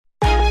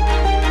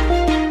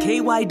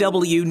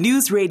KYW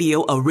News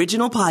Radio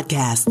original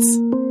podcasts.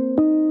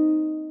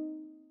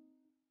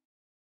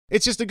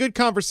 It's just a good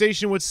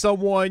conversation with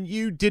someone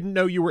you didn't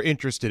know you were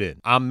interested in.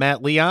 I'm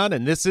Matt Leon,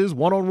 and this is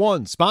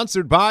One-on-One,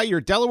 sponsored by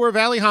your Delaware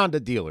Valley Honda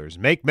dealers.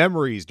 Make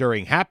memories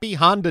during happy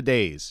Honda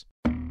days.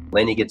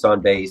 Laney gets on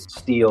base,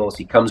 steals,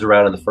 he comes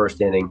around in the first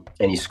inning,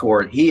 and he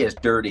scored. He is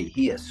dirty.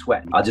 He is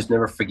sweating. I'll just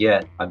never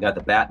forget. I've got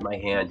the bat in my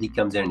hand. He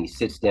comes in and he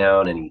sits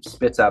down and he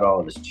spits out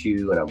all of his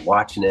chew, and I'm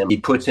watching him. He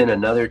puts in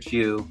another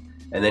chew,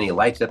 and then he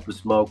lights up the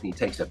smoke, and he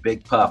takes a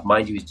big puff.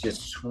 Mind you, he's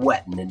just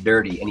sweating and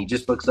dirty, and he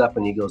just looks up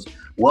and he goes,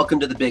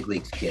 "Welcome to the big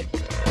leagues, kid."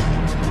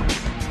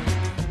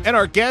 And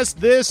our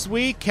guest this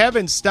week,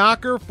 Kevin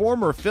Stocker,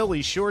 former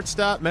Phillies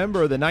shortstop,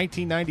 member of the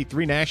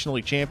 1993 National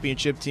League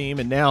Championship team,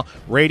 and now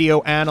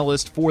radio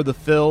analyst for the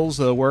Phils,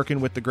 working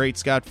with the great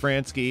Scott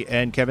Fransky.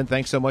 And Kevin,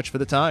 thanks so much for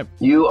the time.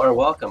 You are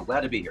welcome.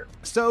 Glad to be here.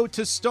 So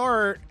to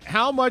start,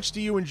 how much do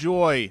you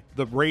enjoy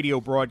the radio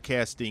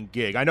broadcasting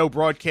gig? I know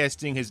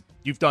broadcasting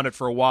you've done it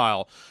for a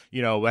while,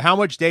 but how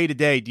much day to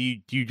day do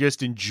you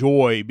just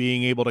enjoy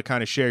being able to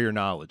kind of share your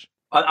knowledge?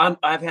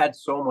 I've had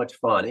so much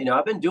fun.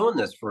 I've been doing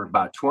this for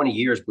about 20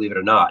 years, believe it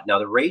or not. Now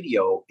the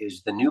radio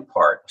is the new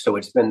part, so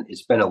it's been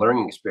a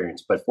learning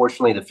experience. But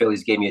fortunately, the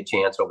Phillies gave me a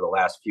chance over the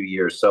last few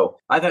years. So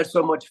I've had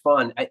so much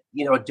fun.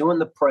 Doing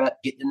the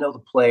prep, getting to know the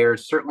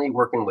players. Certainly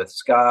working with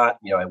Scott.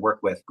 I work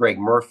with Greg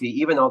Murphy,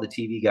 even all the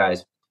TV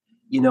guys.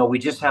 We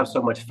just have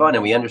so much fun,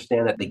 and we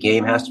understand that the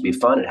game has to be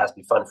fun. It has to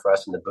be fun for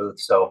us in the booth.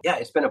 So yeah,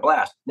 it's been a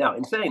blast. Now,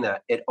 in saying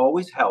that, it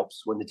always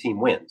helps when the team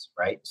wins,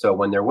 right? So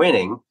when they're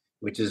winning,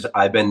 which is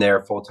I've been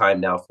there full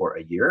time now for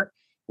a year.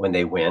 When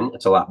they win,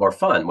 it's a lot more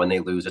fun. When they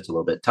lose, it's a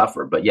little bit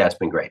tougher. But yeah, it's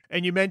been great.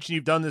 And you mentioned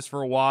you've done this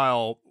for a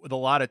while with a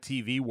lot of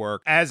TV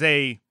work. As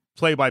a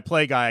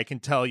play-by-play guy, I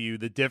can tell you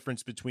the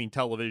difference between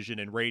television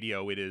and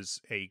radio. It is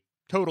a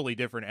totally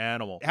different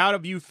animal. How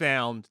have you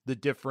found the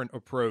different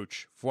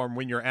approach from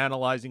when you're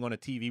analyzing on a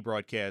TV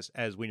broadcast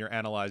as when you're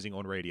analyzing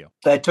on radio?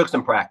 It took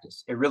some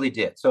practice. It really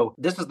did. So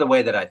this is the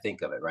way that I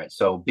think of it, right?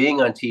 So being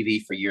on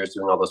TV for years,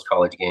 doing all those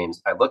college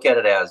games, I look at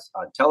it as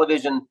on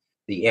television,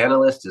 the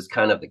analyst is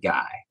kind of the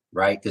guy,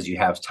 right? Because you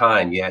have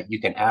time. You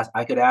can ask.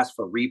 I could ask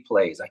for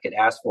replays. I could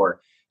ask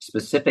for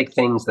specific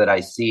things that I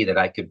see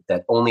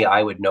that only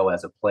I would know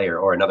as a player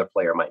or another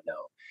player might know.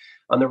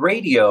 On the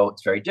radio,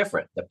 it's very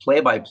different. The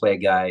play-by-play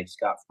guy,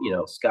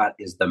 Scott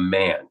is the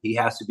man. He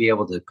has to be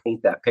able to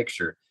paint that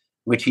picture,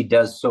 which he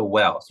does so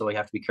well. So we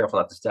have to be careful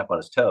not to step on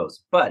his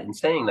toes. But in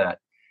saying that,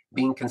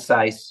 being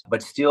concise,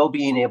 but still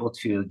being able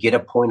to get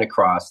a point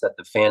across that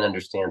the fan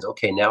understands,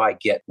 okay, now I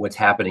get what's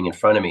happening in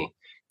front of me.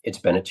 It's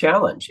been a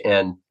challenge,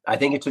 and I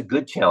think it's a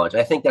good challenge.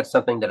 I think that's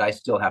something that I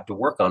still have to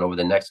work on over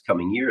the next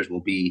coming years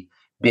will be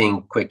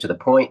being quick to the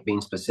point,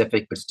 being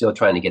specific, but still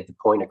trying to get the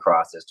point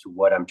across as to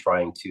what I'm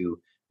trying to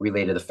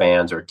relay to the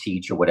fans or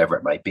teach or whatever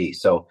it might be.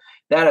 So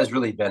that has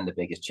really been the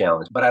biggest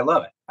challenge, but I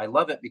love it. I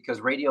love it because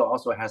radio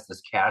also has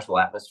this casual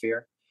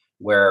atmosphere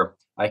where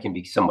I can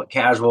be somewhat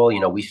casual.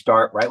 We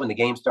start right when the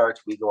game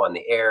starts, we go on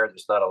the air.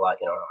 There's not a lot,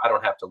 I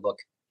don't have to look,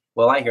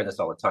 well, I hear this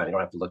all the time. I don't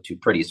have to look too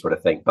pretty sort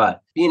of thing,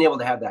 but being able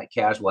to have that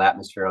casual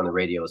atmosphere on the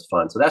radio is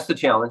fun. So that's the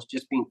challenge,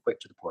 just being quick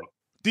to the point.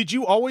 Did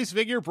you always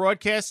figure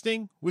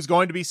broadcasting was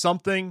going to be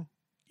something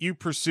you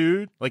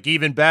pursued? Like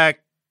even back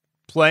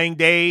playing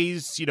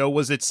days,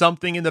 was it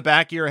something in the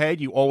back of your head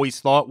you always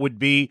thought would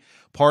be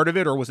part of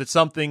it? Or was it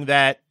something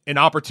that an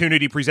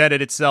opportunity presented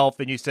itself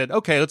and you said,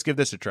 okay, let's give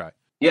this a try?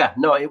 Yeah,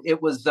 no,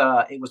 it was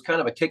kind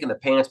of a kick in the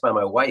pants by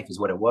my wife is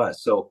what it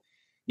was. So,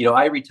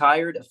 I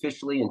retired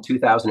officially in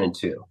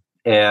 2002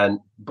 and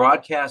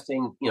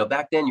broadcasting,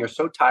 back then you're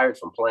so tired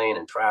from playing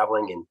and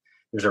traveling and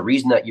there's a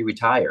reason that you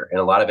retire. And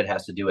a lot of it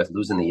has to do with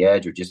losing the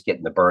edge or just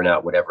getting the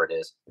burnout, whatever it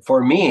is.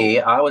 For me,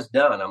 I was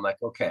done. I'm like,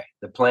 okay,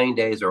 the playing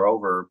days are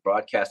over.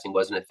 Broadcasting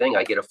wasn't a thing.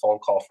 I get a phone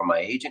call from my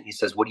agent. He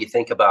says, what do you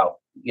think about,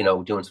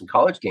 doing some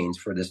college games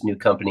for this new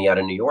company out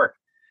of New York?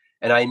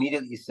 And I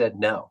immediately said,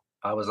 no.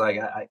 I was like,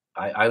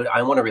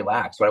 I want to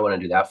relax. What do I want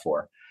to do that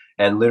for?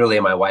 And literally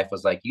my wife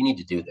was like, you need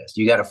to do this.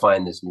 You got to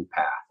find this new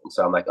path. And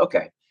so I'm like,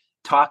 okay,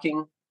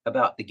 talking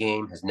about the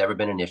game has never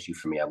been an issue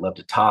for me. I love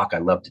to talk. I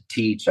love to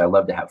teach. I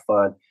love to have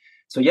fun.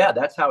 So yeah,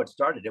 that's how it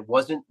started. It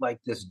wasn't like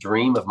this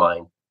dream of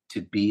mine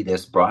to be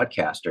this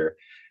broadcaster.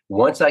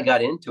 Once I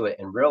got into it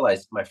and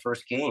realized my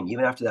first game,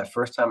 even after that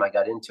first time I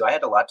got into, I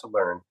had a lot to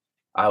learn.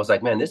 I was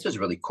like, man, this is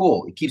really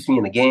cool. It keeps me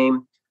in the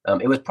game.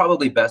 It was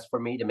probably best for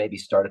me to maybe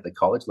start at the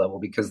college level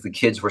because the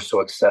kids were so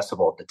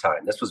accessible at the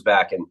time. This was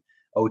back in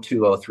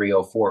 02, 03,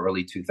 04,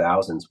 early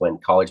 2000s when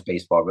college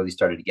baseball really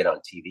started to get on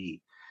TV.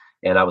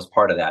 And I was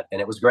part of that. And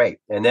it was great.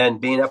 And then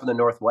being up in the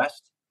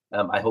Northwest,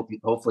 hopefully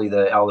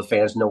all the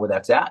fans know where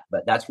that's at.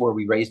 But that's where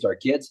we raised our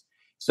kids.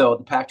 So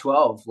the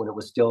Pac-12, when it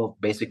was still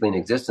basically in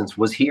existence,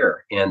 was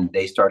here. And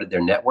they started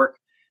their network.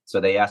 So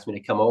they asked me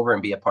to come over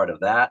and be a part of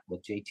that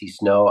with JT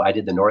Snow. I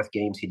did the North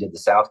games. He did the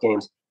South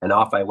games. And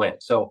off I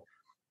went. So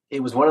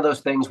it was one of those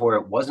things where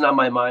it wasn't on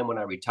my mind when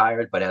I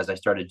retired, but as I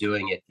started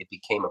doing it, it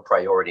became a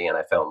priority and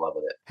I fell in love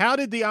with it. How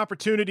did the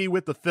opportunity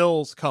with the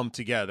Phils come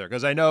together?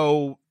 Because I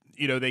know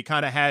they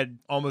kind of had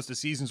almost a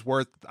season's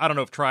worth. I don't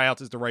know if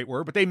tryouts is the right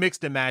word, but they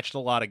mixed and matched a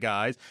lot of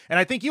guys. And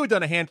I think you had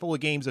done a handful of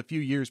games a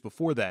few years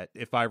before that,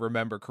 if I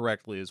remember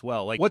correctly as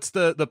well. Like, what's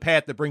the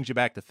path that brings you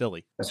back to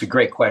Philly? That's a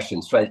great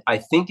question. So I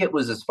think it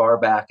was as far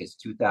back as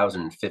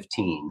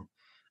 2015.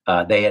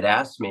 They had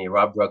asked me,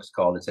 Rob Brooks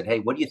called and said, hey,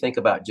 what do you think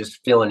about just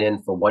filling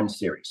in for one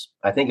series?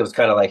 I think it was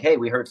kind of like, hey,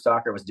 we heard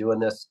soccer was doing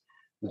this.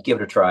 We'd give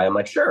it a try. I'm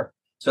like, sure.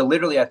 So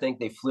literally, I think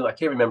they flew, I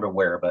can't remember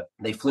where, but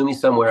they flew me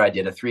somewhere. I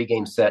did a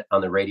 3-game set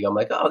on the radio. I'm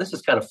like, oh, this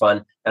is kind of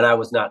fun. And I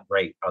was not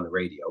great on the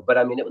radio, but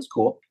I mean, it was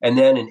cool. And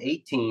then in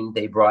 18,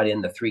 they brought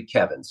in the 3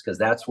 Kevins, because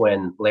that's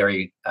when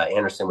Larry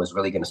Anderson was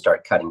really going to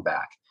start cutting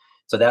back.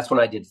 So that's when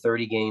I did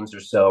 30 games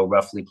or so,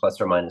 roughly plus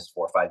or minus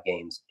 4 or 5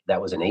 games.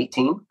 That was in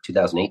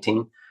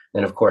 2018.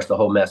 And of course, the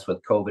whole mess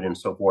with COVID and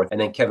so forth.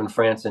 And then Kevin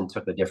Franson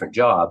took a different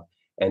job,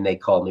 and they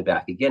called me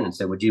back again and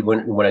said, would you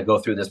want to go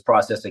through this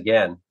process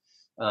again?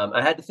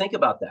 I had to think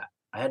about that.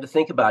 I had to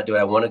think about, do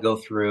I want to go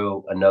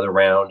through another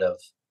round of,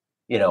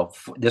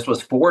 this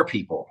was 4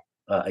 people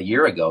a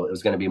year ago. It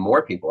was going to be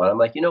more people. And I'm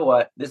like, you know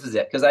what? This is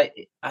it. Because I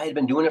had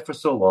been doing it for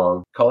so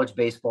long. College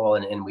baseball,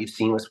 and we've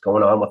seen what's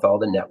going on with all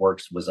the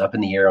networks, was up in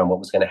the air on what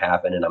was going to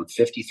happen. And I'm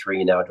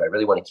 53 now. Do I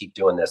really want to keep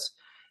doing this?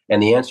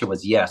 And the answer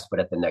was yes,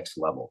 but at the next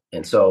level.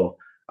 And so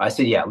I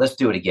said, yeah, let's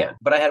do it again.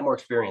 But I had more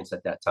experience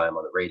at that time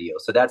on the radio.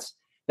 So that's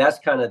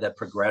kind of the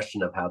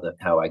progression of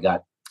how I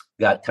got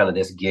kind of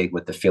this gig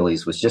with the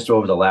Phillies, was just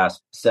over the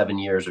last 7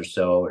 years or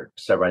so, or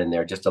so right in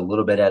there, just a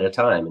little bit at a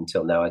time,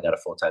 until now I got a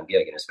full-time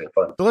gig, and it's been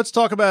fun. So let's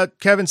talk about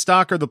Kevin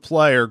Stocker, the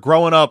player.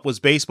 Growing up, was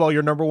baseball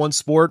your number one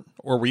sport,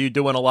 or were you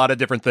doing a lot of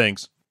different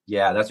things?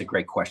 Yeah, that's a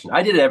great question.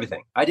 I did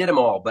everything. I did them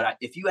all. But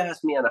if you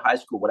asked me out of high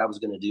school what I was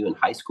going to do in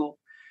high school,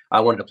 I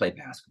wanted to play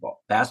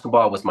basketball.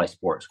 Basketball was my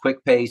sport. It was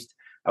quick-paced.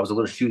 I was a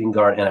little shooting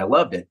guard, and I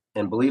loved it.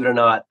 And believe it or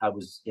not, I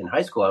was in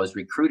high school. I was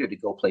recruited to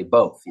go play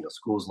both.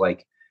 Schools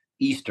like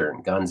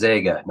Eastern,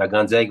 Gonzaga. Now,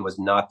 Gonzaga was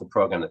not the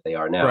program that they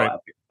are now, right,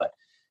 out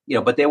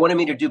here, but they wanted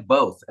me to do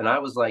both. And I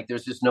was like,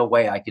 there's just no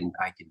way I can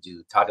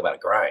talk about a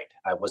grind.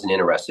 I wasn't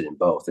interested in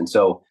both. And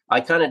so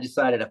I kind of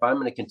decided, if I'm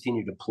going to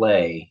continue to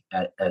play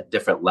at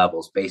different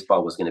levels,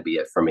 baseball was going to be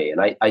it for me.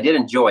 And I did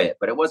enjoy it,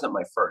 but it wasn't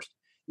my first.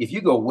 If you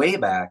go way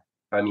back,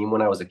 I mean,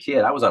 when I was a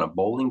kid, I was on a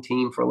bowling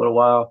team for a little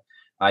while.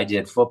 I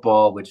did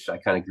football, which I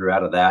kind of grew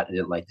out of that. I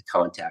didn't like the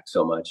contact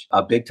so much.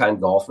 A big time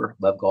golfer,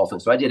 loved golfing.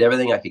 So I did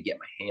everything I could get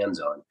my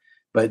hands on.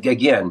 But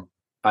again,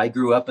 I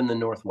grew up in the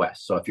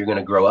Northwest. So if you're going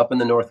to grow up in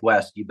the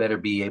Northwest, you better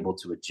be able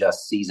to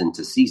adjust season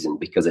to season,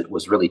 because it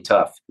was really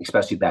tough,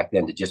 especially back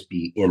then, to just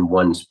be in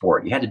one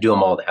sport. You had to do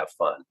them all to have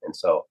fun. And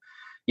so,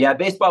 yeah,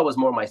 baseball was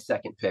more my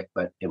second pick,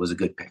 but it was a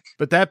good pick.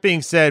 But that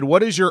being said,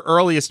 what is your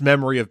earliest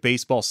memory of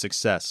baseball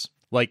success?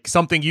 Like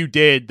something you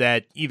did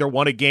that either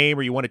won a game,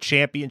 or you won a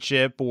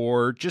championship,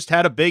 or just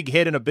had a big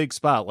hit in a big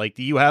spot. Like,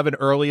 do you have an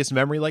earliest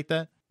memory like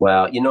that?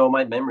 Well,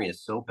 my memory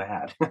is so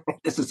bad.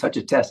 This is such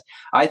a test.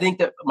 I think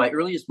that my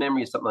earliest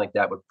memory of something like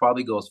that would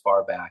probably go as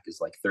far back as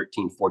like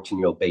 13,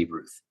 14-year-old Babe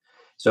Ruth.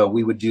 So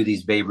we would do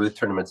these Babe Ruth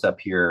tournaments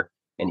up here,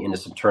 and into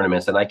some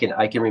tournaments. And I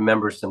can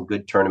remember some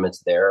good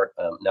tournaments there.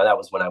 Now that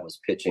was when I was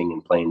pitching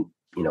and playing,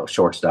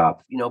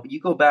 shortstop, but you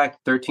go back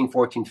 13,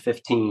 14,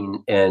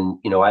 15, and,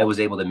 I was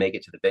able to make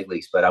it to the big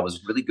leagues, but I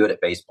was really good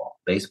at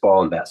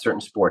baseball and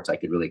certain sports I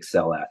could really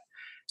excel at.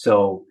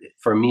 So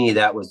for me,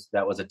 that was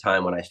a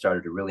time when I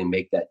started to really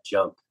make that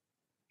jump,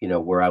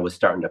 where I was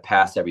starting to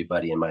pass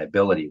everybody in my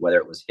ability, whether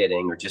it was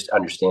hitting or just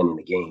understanding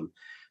the game.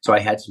 So I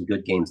had some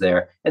good games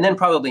there. And then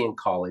probably in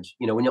college,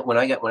 when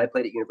I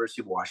played at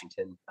University of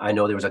Washington, I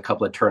know there was a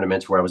couple of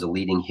tournaments where I was a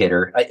leading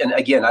hitter. And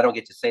again, I don't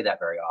get to say that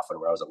very often,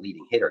 where I was a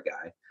leading hitter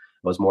guy.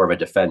 I was more of a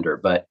defender,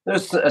 but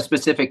there's a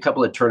specific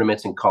couple of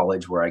tournaments in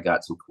college where I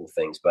got some cool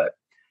things. But,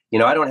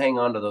 I don't hang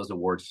on to those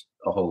awards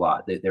a whole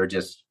lot. They're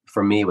just,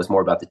 for me, it was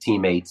more about the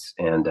teammates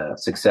and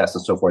success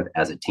and so forth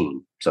as a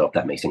team. So if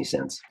that makes any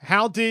sense.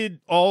 How did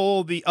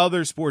all the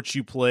other sports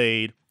you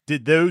played,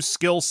 did those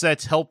skill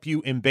sets help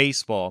you in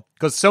baseball?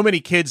 Because so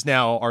many kids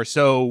now are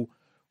so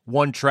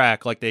one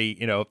track, like they,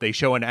 if they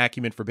show an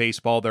acumen for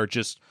baseball, they're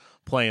just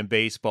playing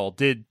baseball.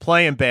 Did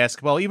playing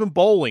basketball, even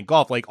bowling,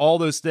 golf, like all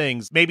those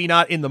things, maybe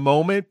not in the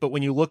moment, but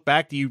when you look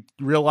back, do you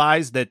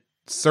realize that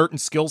certain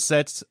skill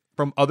sets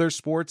from other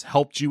sports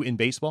helped you in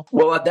baseball?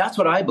 Well, that's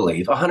what I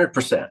believe,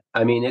 100%.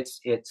 I mean,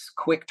 it's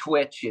quick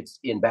twitch. It's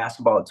in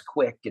basketball, it's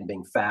quick and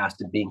being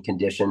fast and being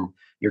conditioned.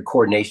 Your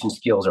coordination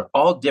skills are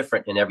all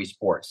different in every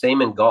sport.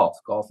 Same in golf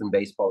and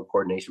baseball, the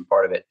coordination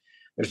part of it.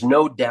 There's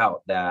no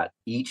doubt that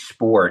each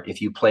sport,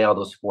 if you play all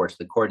those sports,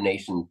 the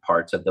coordination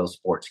parts of those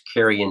sports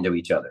carry into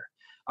each other.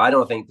 I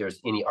don't think there's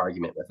any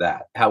argument with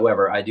that.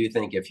 However, I do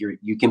think if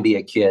you can be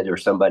a kid or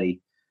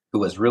somebody who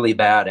was really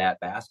bad at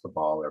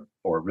basketball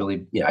or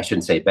really, I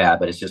shouldn't say bad,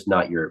 but it's just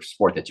not your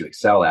sport that you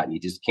excel at. And you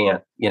just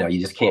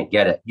can't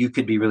get it. You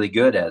could be really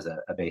good as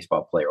a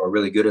baseball player or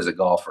really good as a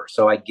golfer.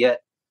 So I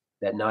get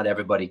that not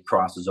everybody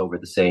crosses over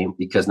the same,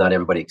 because not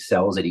everybody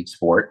excels at each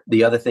sport.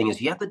 The other thing is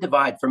you have to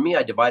divide. For me,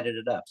 I divided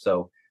it up.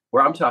 So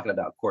where I'm talking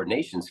about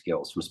coordination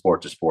skills from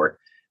sport to sport,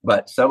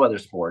 but some other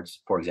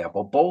sports, for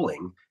example,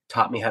 bowling,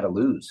 taught me how to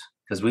lose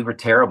because we were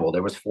terrible.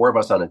 There was 4 of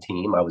us on a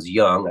team. I was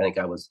young. I think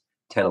I was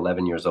 10,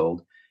 11 years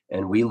old,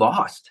 and we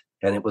lost.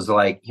 And it was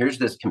like, here's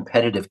this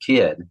competitive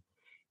kid.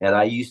 And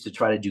I used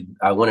to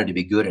I wanted to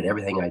be good at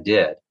everything I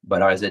did.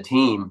 But as a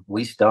team,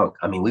 we stunk.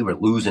 I mean, we were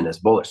losing as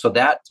bullets. So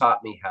that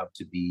taught me how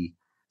to be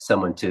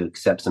someone to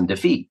accept some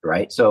defeat,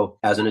 right? So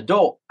as an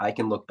adult, I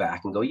can look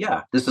back and go,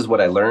 yeah, this is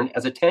what I learned.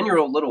 As a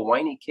 10-year-old little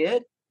whiny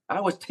kid,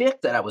 I was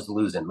ticked that I was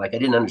losing. Like I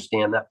didn't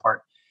understand that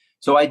part.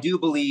 So I do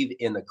believe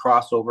in the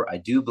crossover. I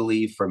do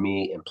believe for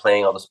me in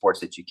playing all the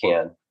sports that you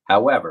can.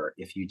 However,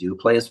 if you do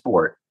play a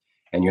sport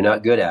and you're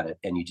not good at it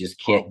and you just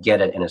can't get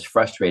it and it's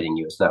frustrating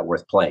you, it's not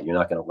worth playing. You're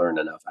not going to learn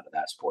enough out of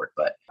that sport.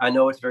 But I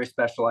know it's very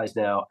specialized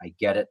now. I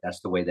get it.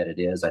 That's the way that it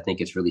is. I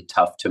think it's really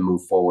tough to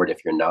move forward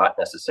if you're not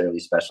necessarily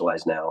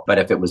specialized now. But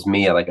if it was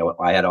me,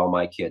 I had all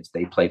my kids,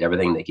 they played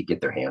everything they could get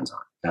their hands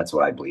on. That's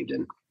what I believed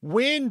in.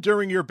 When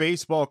during your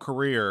baseball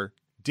career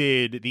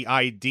did the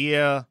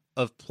idea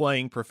of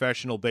playing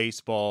professional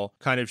baseball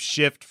kind of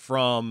shift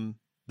from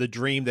the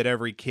dream that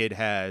every kid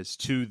has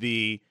to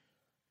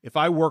if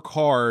I work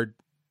hard,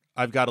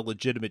 I've got a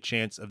legitimate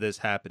chance of this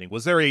happening?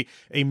 Was there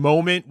a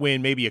moment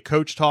when maybe a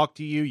coach talked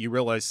to you, you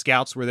realized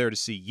scouts were there to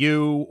see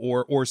you,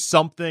 or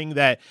something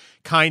that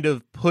kind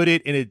of put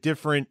it in a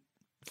different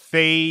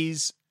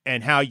phase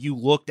and how you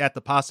looked at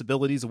the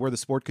possibilities of where the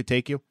sport could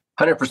take you?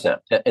 100%.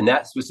 And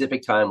that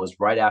specific time was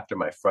right after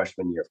my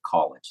freshman year of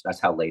college.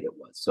 That's how late it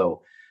was.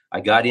 So I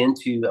went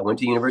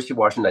to University of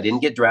Washington. I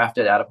didn't get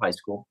drafted out of high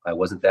school. I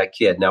wasn't that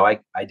kid. Now I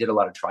did a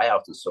lot of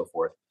tryouts and so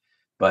forth,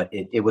 but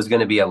it was going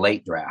to be a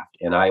late draft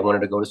and I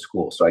wanted to go to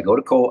school. So I go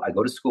to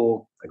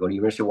school, I go to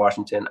University of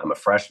Washington. I'm a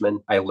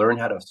freshman. I learned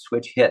how to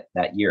switch hit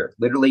that year,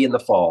 literally in the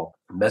fall,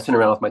 messing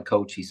around with my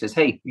coach. He says,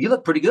 hey, you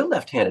look pretty good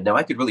left-handed. Now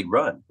I could really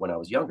run when I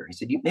was younger. He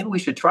said, maybe we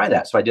should try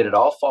that. So I did it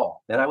all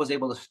fall. Then I was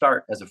able to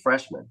start as a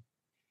freshman.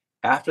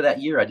 After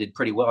that year, I did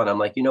pretty well. And I'm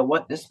like, you know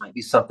what? This might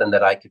be something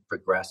that I could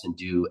progress and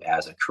do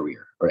as a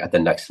career or at the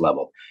next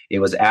level. It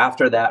was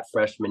after that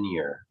freshman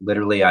year,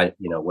 literally,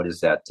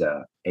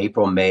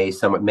 April, May,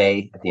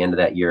 May, at the end of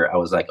that year, I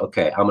was like,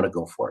 okay, I'm going to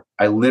go for it.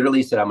 I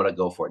literally said, I'm going to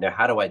go for it. Now,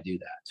 how do I do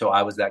that? So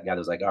I was that guy that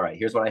was like, all right,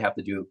 here's what I have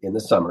to do in the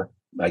summer.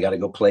 I got to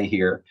go play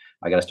here.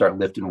 I got to start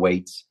lifting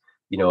weights,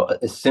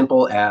 as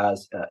simple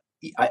as,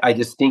 I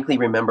distinctly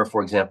remember,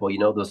 for example,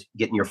 those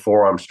getting your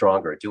forearm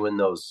stronger, doing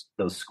those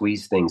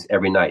squeeze things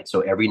every night.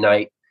 So every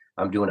night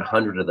I'm doing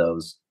 100 of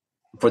those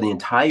for the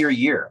entire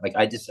year. Like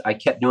I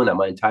kept doing that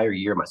my entire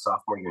year, my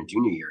sophomore year and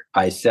junior year.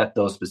 I set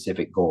those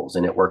specific goals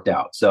and it worked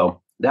out.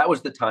 So that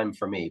was the time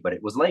for me, but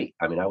it was late.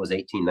 I mean, I was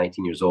 18,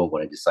 19 years old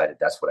when I decided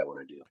that's what I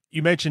want to do.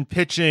 You mentioned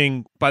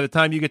pitching. By the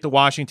time you get to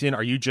Washington,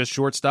 are you just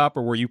shortstop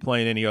or were you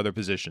playing any other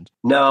positions?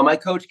 No, my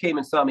coach came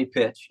and saw me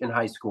pitch in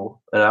high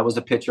school and I was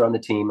a pitcher on the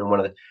team.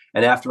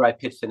 And after I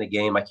pitched in a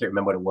game, I can't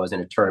remember what it was,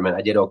 in a tournament,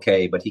 I did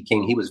okay, but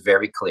he was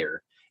very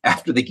clear.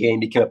 After the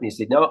game, he came up and he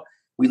said, no,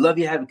 we love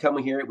you having come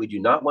here. We do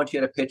not want you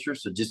at a pitcher.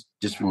 So just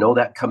know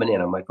that coming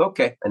in. I'm like,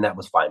 okay. And that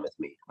was fine with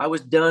me. I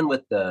was done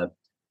with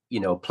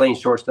playing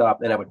shortstop,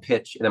 then I would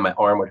pitch and then my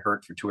arm would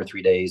hurt for 2 or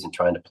 3 days and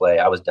trying to play.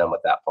 I was done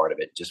with that part of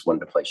it. Just wanted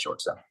to play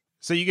shortstop.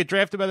 So you get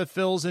drafted by the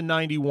Phils in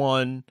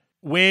 91.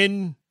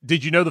 When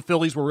did you know the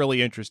Phillies were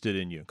really interested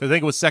in you? Because I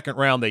think it was second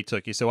round they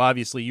took you. So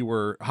obviously you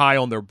were high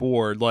on their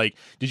board. Like,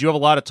 did you have a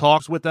lot of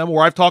talks with them?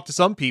 Or I've talked to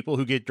some people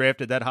who get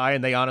drafted that high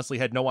and they honestly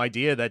had no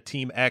idea that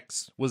Team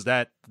X was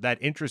that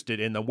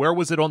interested in them. Where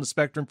was it on the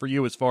spectrum for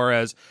you as far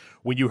as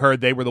when you heard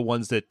they were the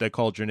ones that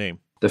called your name?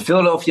 The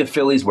Philadelphia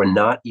Phillies were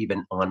not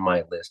even on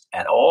my list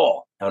at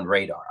all on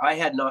radar. I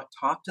had not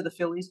talked to the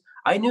Phillies.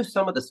 I knew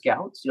some of the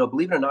scouts.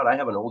 Believe it or not, I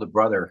have an older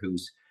brother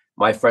who's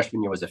my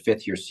freshman year was a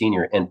 5th-year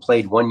senior and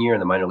played 1 year in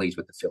the minor leagues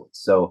with the Phillies.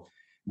 So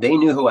they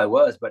knew who I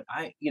was, but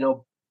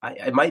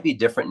it might be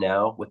different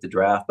now with the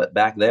draft, but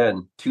back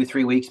then,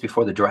 2-3 weeks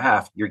before the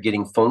draft, you're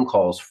getting phone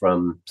calls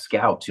from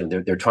scouts.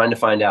 They're trying to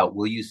find out,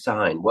 will you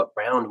sign? What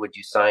round would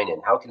you sign in?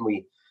 How can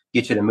we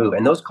get you to move?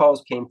 And those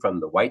calls came from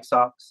the White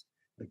Sox,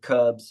 the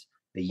Cubs,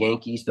 the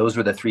Yankees. Those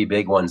were the 3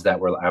 big ones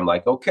I'm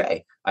like,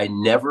 okay.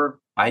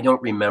 I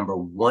don't remember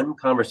one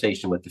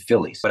conversation with the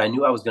Phillies, but I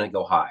knew I was going to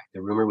go high.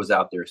 The rumor was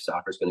out there,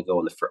 soccer's going to go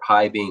in the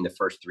high being the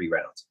first 3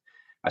 rounds.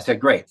 I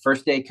said, great.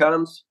 First day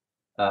comes,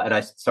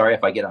 sorry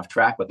if I get off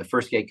track, but the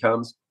first day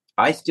comes,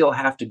 I still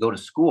have to go to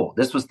school.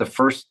 This was the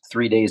first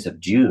 3 days of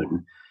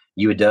June.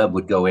 UW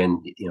would go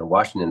in,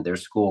 Washington, their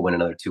school went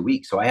another 2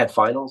 weeks. So I had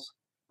finals.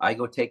 I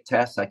go take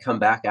tests. I come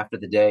back after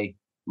the day,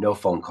 no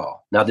phone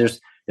call. Now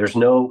there's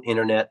no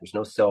internet, there's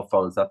no cell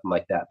phones, nothing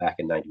like that back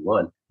in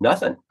 91.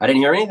 Nothing. I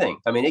didn't hear anything.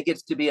 I mean, it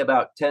gets to be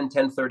about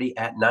 10:30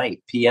 at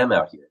night, PM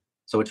out here.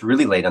 So it's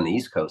really late on the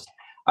East Coast.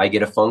 I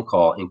get a phone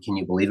call, and can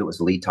you believe it was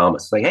Lee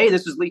Thomas? Like, hey,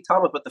 this is Lee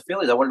Thomas with the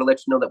Phillies. I wanted to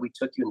let you know that we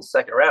took you in the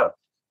second round.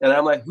 And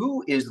I'm like,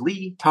 who is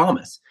Lee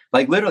Thomas?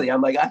 Like, literally,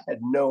 I'm like, I had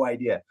no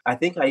idea. I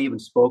think I even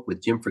spoke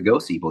with Jim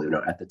Fregosi, believe it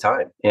or not, at the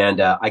time.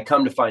 And I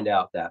come to find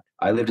out that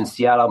I lived in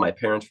Seattle. My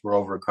parents were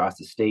over across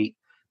the state.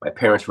 My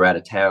parents were out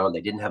of town.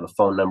 They didn't have a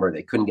phone number.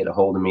 They couldn't get a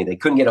hold of me. They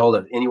couldn't get a hold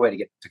of any way to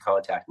get to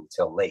contact me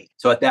until late.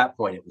 So at that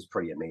point, it was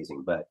pretty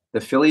amazing. But the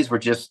Phillies were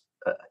just,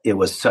 it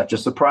was such a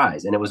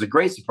surprise. And it was a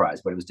great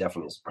surprise, but it was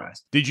definitely a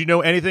surprise. Did you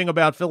know anything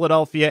about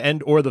Philadelphia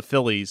and or the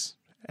Phillies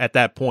at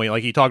that point?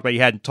 Like you talked about,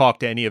 you hadn't talked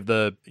to any of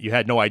you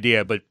had no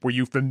idea, but were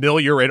you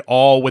familiar at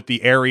all with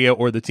the area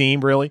or the team,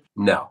 really?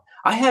 No.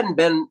 I hadn't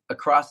been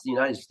across the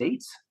United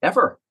States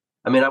ever.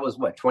 I mean, I was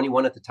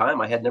 21 at the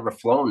time. I had never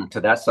flown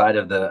to that side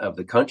of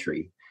the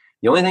country.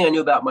 The only thing I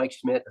knew about Mike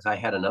Schmidt is I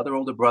had another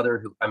older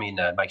brother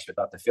Mike Schmidt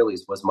about the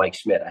Phillies was Mike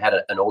Schmidt. I had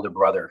an older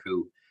brother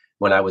who,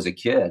 when I was a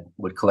kid,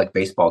 would collect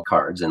baseball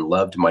cards and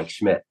loved Mike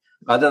Schmidt.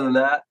 Other than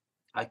that,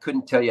 I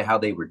couldn't tell you how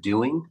they were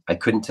doing. I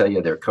couldn't tell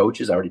you their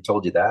coaches. I already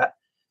told you that.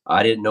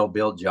 I didn't know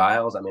Bill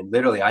Giles. I mean,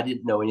 literally, I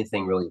didn't know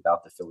anything really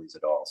about the Phillies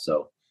at all.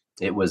 So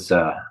it was,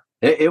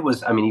 it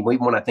was. I mean,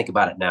 even when I think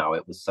about it now,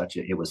 it was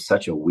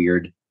such a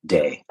weird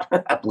day.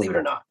 Believe it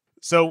or not.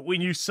 So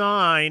when you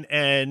sign,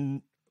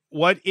 and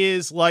what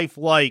is life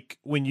like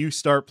when you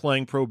start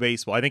playing pro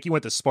baseball? I think you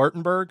went to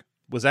Spartanburg.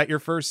 Was that your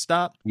first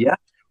stop? Yeah.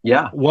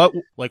 Yeah.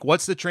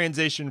 What's the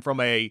transition from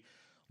a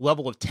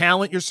level of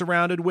talent you're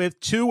surrounded with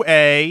to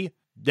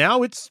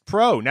now it's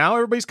pro? Now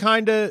everybody's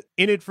kind of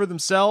in it for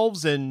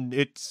themselves and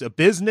it's a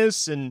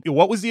business. And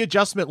what was the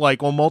adjustment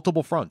like on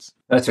multiple fronts?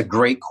 That's a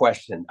great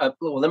question.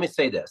 Well, let me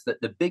say this.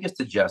 The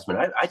biggest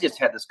adjustment, I just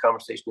had this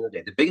conversation the other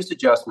day. The biggest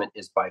adjustment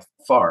is by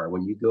far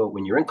when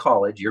you're in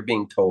college, you're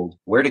being told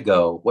where to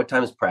go, what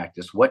time is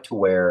practice, what to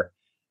wear.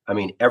 I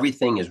mean,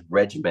 everything is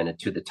regimented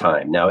to the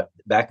time. Now,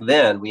 back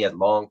then we had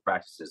long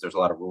practices. There's a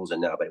lot of rules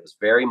in now, but it was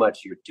very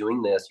much you're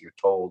doing this, you're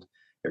told.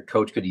 Your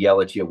coach could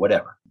yell at you,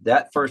 whatever.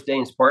 That first day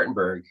in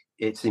Spartanburg,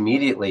 it's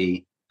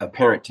immediately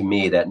apparent to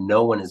me that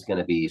no one is going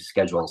to be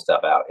scheduling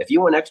stuff out. If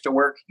you want extra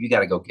work, you got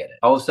to go get it.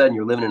 All of a sudden,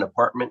 you're living in an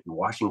apartment and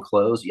washing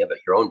clothes. You have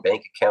your own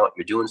bank account.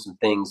 You're doing some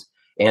things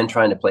and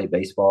trying to play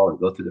baseball and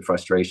go through the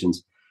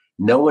frustrations.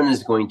 No one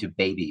is going to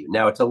baby you.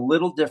 Now, it's a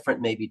little different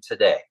maybe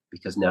today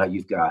because now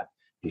you've got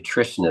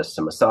nutritionists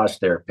and massage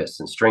therapists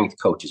and strength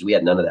coaches. We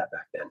had none of that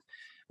back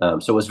then.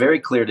 So it was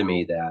very clear to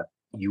me that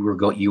you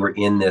were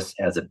in this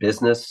as a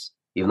business.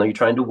 Even though you're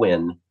trying to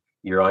win,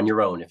 you're on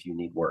your own if you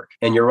need work.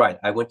 And you're right.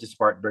 I went to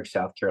Spartanburg,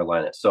 South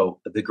Carolina. So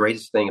the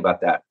greatest thing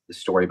about that, the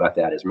story about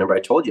that is, remember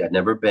I told you I'd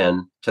never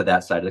been to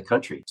that side of the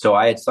country. So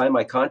I had signed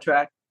my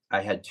contract.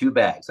 I had 2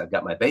 bags. I've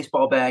got my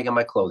baseball bag and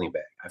my clothing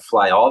bag. I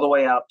fly all the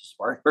way out to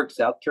Spartanburg,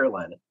 South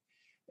Carolina.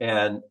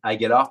 And I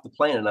get off the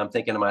plane and I'm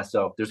thinking to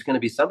myself, there's going to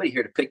be somebody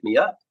here to pick me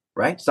up,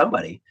 right?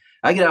 Somebody.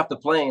 I get off the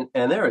plane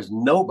and there is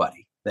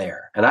nobody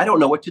there. And I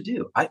don't know what to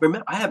do. I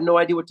have no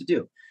idea what to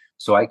do.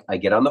 So I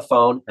get on the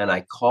phone and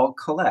I call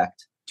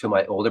collect to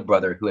my older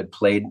brother who had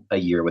played a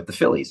year with the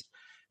Phillies.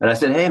 And I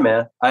said, hey,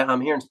 man,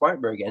 I'm here in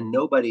Spartanburg and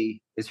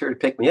nobody is here to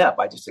pick me up.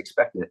 I just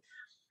expected it.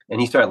 And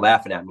he started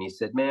laughing at me. He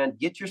said, man,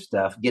 get your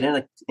stuff, get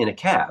in a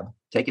cab,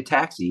 take a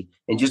taxi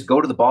and just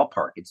go to the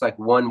ballpark. It's like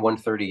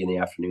 1:30 in the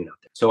afternoon out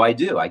there. So I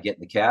do. I get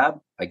in the cab.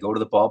 I go to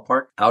the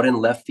ballpark. Out in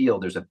left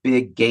field, there's a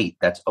big gate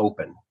that's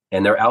open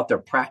and they're out there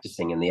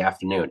practicing in the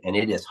afternoon. And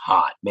it is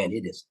hot. Man,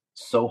 it is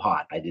so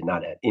hot. I did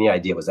not have any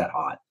idea it was that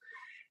hot.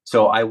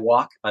 So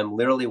I'm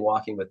literally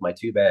walking with my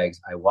 2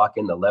 bags. I walk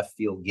in the left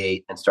field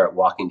gate and start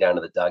walking down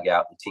to the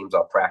dugout. The team's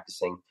all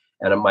practicing.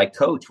 And my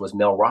coach was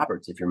Mel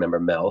Roberts, if you remember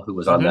Mel, who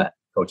was on that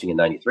coaching in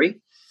 93.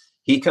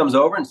 He comes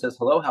over and says,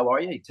 hello, how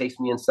are you? He takes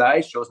me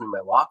inside, shows me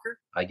my locker.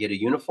 I get a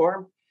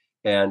uniform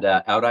and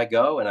out I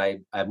go. And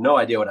I have no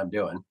idea what I'm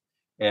doing.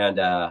 And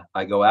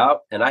I go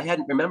out and I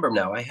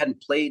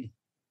hadn't played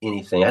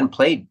anything. I hadn't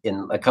played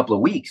in a couple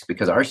of weeks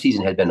because our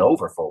season had been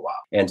over for a while.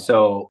 And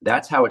so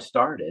that's how it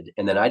started.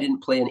 And then I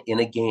didn't play in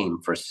a game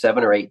for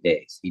 7 or 8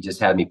 days. He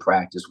just had me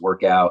practice,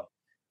 work out,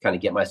 kind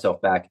of get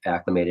myself back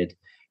acclimated.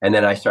 And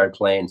then I started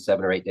playing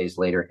 7 or 8 days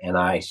later and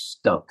I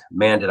stunk.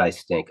 Man, did I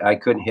stink. I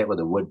couldn't hit with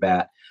a wood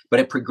bat, but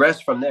it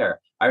progressed from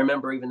there. I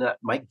remember even that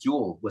Mike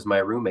Jewell was my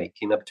roommate,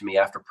 came up to me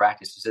after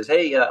practice. He says,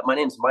 hey, my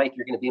name's Mike.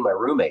 You're going to be my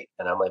roommate.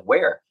 And I'm like,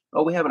 where?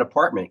 Oh, we have an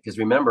apartment. Because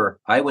remember,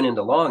 I went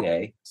into long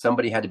A.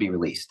 Somebody had to be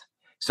released.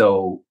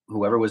 So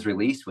whoever was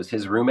released was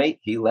his roommate.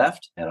 He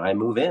left and I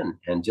move in.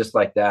 And just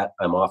like that,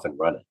 I'm off and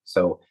running.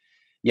 So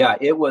yeah,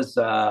 it was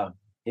a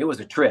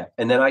trip.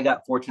 And then I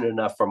got fortunate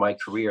enough for my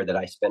career that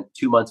I spent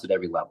 2 months at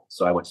every level.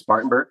 So I went to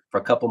Spartanburg for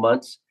a couple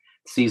months.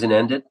 Season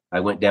ended. I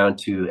went down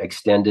to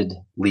extended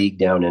league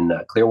down in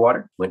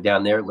Clearwater. Went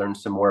down there, learned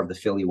some more of the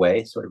Philly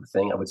way, sort of a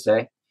thing, I would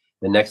say.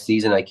 The next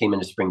season, I came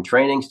into spring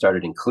training,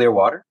 started in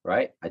Clearwater,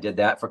 right? I did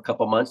that for a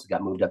couple months,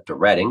 got moved up to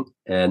Reading.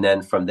 And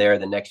then from there,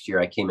 the next year,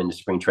 I came into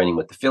spring training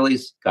with the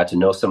Phillies, got to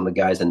know some of the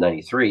guys in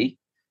 93,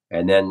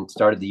 and then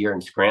started the year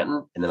in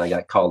Scranton. And then I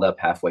got called up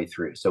halfway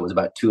through. So it was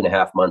about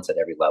 2.5 months at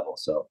every level.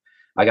 So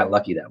I got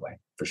lucky that way,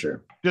 for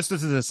sure. Just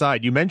as an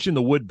aside, you mentioned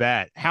the wood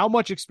bat. How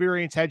much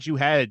experience had you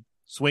had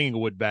swinging a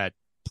wood bat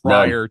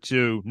prior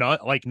to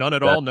none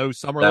at all? No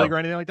summer league or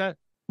anything like that?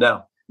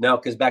 No,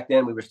 because back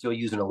then we were still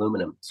using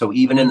aluminum. So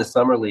even in the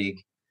summer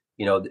league,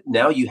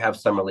 now you have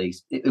summer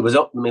leagues.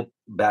 Let me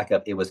back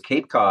up. It was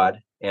Cape Cod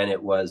and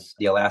it was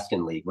the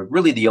Alaskan League. We're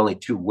really the only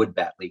two wood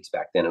bat leagues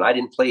back then, and I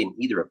didn't play in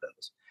either of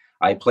those.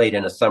 I played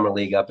in a summer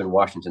league up in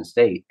Washington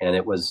State, and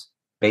it was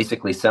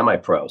basically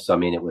semi-pro. So, I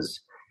mean, it was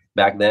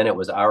back then, it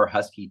was our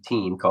Husky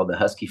team called the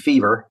Husky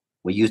Fever.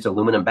 We used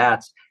aluminum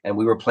bats, and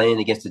we were playing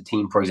against a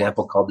team, for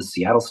example, called the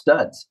Seattle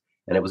Studs.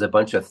 And it was a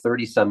bunch of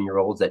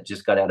 30-some-year-olds that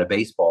just got out of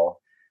baseball.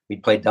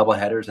 We'd play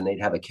doubleheaders, and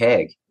they'd have a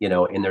keg,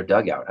 in their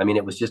dugout. I mean,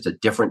 it was just a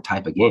different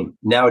type of game.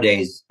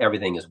 Nowadays,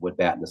 everything is wood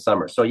bat in the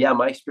summer. So, yeah,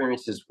 my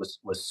experiences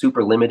was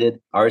super limited.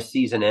 Our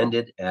season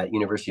ended at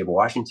University of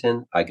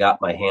Washington. I got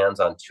my hands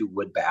on 2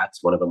 wood bats.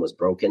 One of them was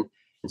broken.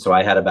 And so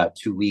I had about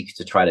 2 weeks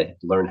to try to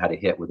learn how to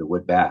hit with a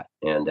wood bat.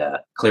 And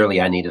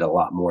clearly I needed a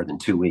lot more than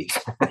 2 weeks.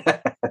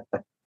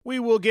 We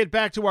will get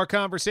back to our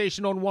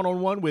conversation on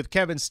one-on-one with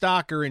Kevin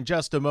Stocker in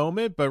just a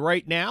moment, but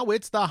right now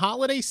it's the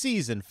holiday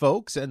season,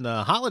 folks, and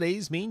the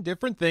holidays mean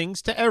different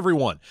things to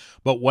everyone.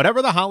 But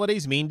whatever the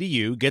holidays mean to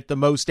you, get the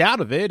most out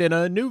of it in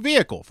a new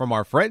vehicle from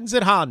our friends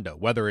at Honda.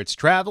 Whether it's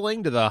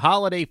traveling to the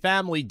holiday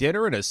family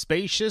dinner in a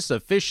spacious,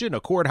 efficient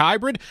Accord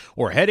Hybrid,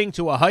 or heading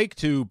to a hike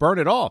to burn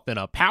it off in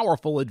a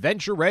powerful,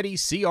 adventure-ready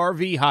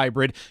CR-V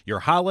Hybrid,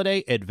 your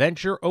holiday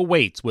adventure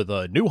awaits with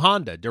a new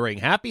Honda during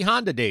Happy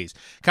Honda Days.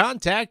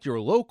 Contact your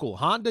local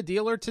Honda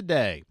dealer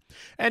today.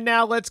 And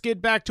now let's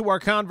get back to our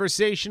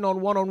conversation on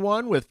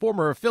one-on-one with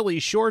former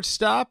Phillies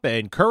shortstop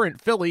and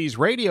current Phillies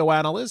radio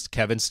analyst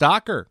Kevin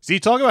Stocker. So you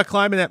talk about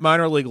climbing that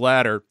minor league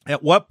ladder.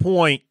 At what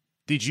point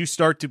did you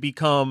start to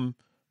become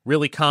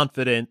really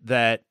confident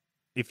that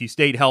if you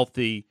stayed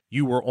healthy,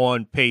 you were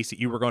on pace, that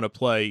you were going to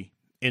play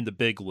in the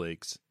big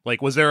leagues?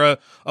 Like, was there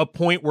a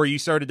point where you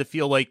started to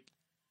feel like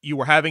you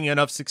were having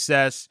enough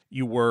success,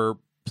 you were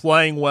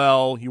playing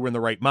well, you were in the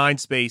right mind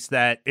space,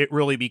 that it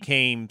really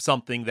became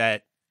something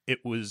that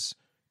it was,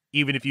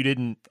 even if you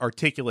didn't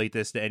articulate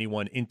this to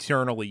anyone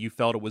internally, you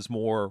felt it was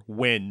more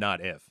when,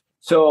 not if?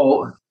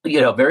 So,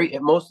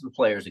 most of the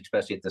players,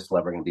 especially at this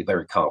level, are going to be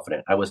very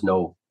confident. I wasn't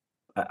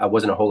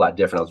a whole lot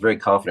different. I was very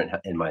confident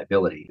in my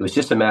ability. It was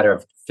just a matter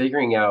of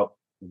figuring out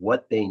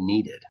what they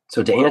needed.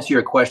 So to answer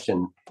your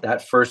question,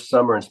 that first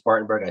summer in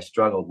Spartanburg, I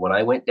struggled. When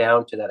I went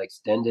down to that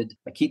extended,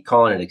 I keep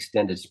calling it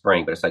extended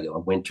spring, but it's like a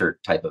winter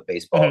type of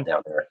baseball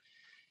down there.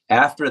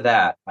 After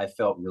that, I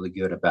felt really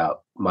good about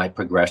my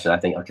progression. I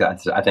think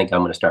I'm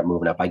going to start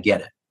moving up. I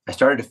get it. I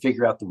started to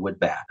figure out the wood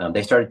bat.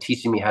 They started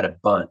teaching me how to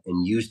bunt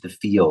and use the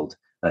field.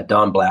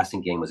 Don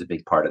Blasingame was a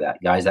big part of that.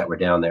 Guys that were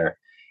down there,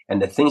 and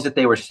the things that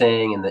they were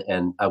saying,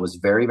 and I was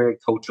very, very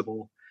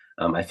coachable.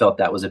 I felt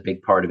that was a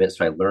big part of it.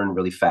 So I learned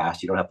really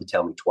fast. You don't have to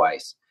tell me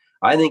twice.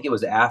 I think it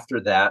was after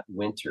that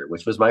winter,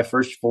 which was my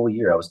first full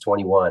year. I was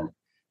 21.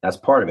 That's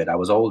part of it. I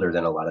was older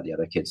than a lot of the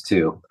other kids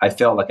too. I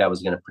felt like I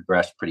was going to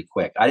progress pretty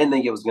quick. I didn't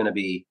think it was going to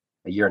be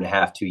a year and a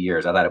half, 2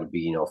 years. I thought it would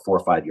be, a 4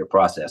 or 5 year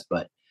process,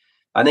 but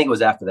I think it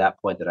was after that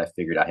point that I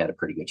figured I had a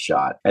pretty good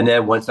shot. And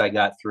then once I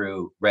got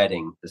through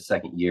Reading the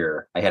second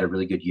year, I had a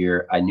really good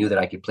year. I knew that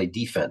I could play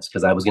defense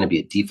because I was going to be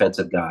a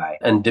defensive guy.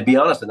 And to be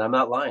honest, and I'm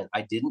not lying,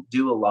 I didn't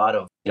do a lot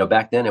of,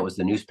 back then it was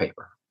the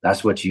newspaper.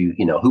 That's what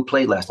who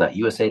played last night,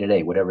 USA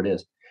Today, whatever it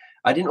is.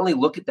 I didn't really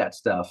look at that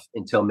stuff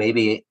until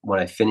maybe when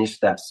I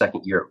finished that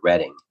second year at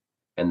Reading.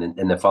 And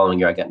then the following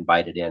year I got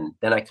invited in.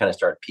 Then I kind of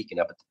started peeking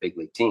up at the big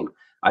league team.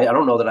 I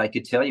don't know that I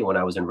could tell you when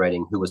I was in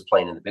Reading who was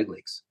playing in the big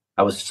leagues.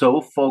 I was so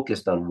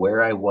focused on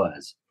where I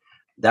was.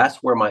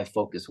 That's where my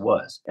focus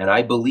was. And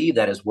I believe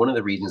that is one of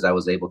the reasons I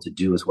was able to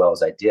do as well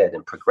as I did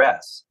and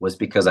progress, was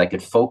because I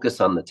could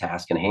focus on the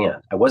task in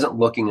hand. I wasn't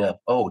looking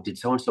up, did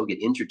so-and-so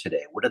get injured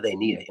today? What do they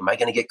need? Am I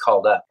going to get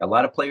called up? A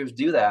lot of players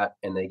do that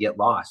and they get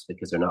lost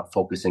because they're not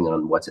focusing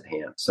on what's at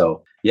hand.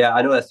 So yeah,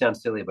 I know that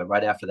sounds silly, but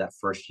right after that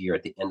first year,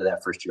 at the end of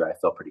that first year, I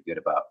felt pretty good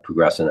about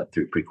progressing up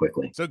through pretty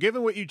quickly. So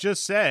given what you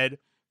just said,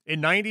 in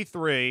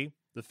 93,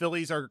 the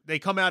Phillies they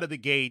come out of the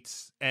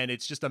gates and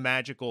it's just a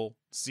magical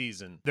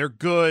season. They're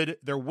good.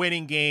 They're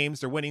winning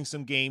games. They're winning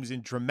some games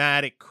in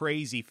dramatic,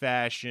 crazy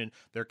fashion.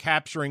 They're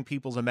capturing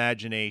people's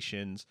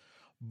imaginations.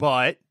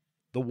 But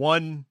the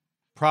one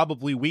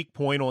probably weak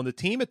point on the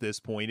team at this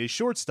point is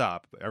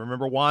shortstop. I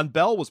remember Juan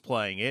Bell was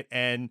playing it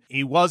and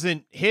he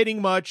wasn't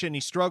hitting much and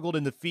he struggled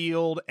in the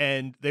field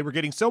and they were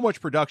getting so much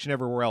production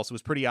everywhere else. It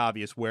was pretty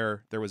obvious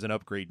where there was an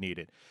upgrade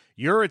needed.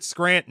 You're at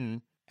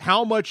Scranton.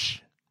 How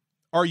much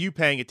are you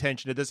paying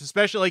attention to this?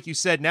 Especially like you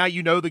said, now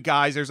you know the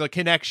guys, there's a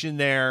connection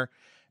there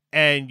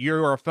and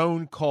you're a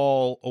phone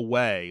call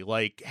away.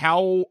 Like,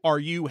 how are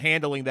you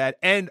handling that?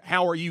 And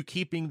how are you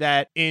keeping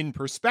that in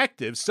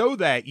perspective so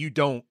that you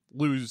don't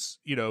lose,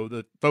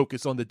 the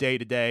focus on the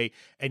day-to-day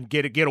and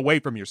get away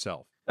from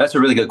yourself? That's a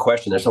really good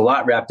question. There's a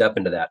lot wrapped up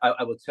into that.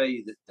 I will tell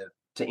you that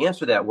to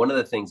answer that, one of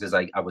the things is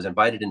I was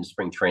invited into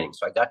spring training.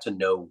 So I got to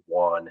know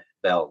Juan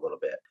Bell a little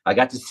bit. I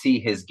got to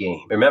see his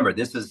game. Remember,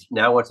 this is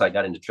now once I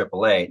got into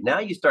AAA, now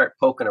you start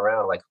poking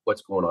around like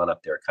what's going on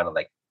up there, kind of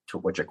like to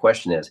what your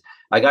question is.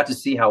 I got to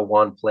see how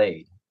Juan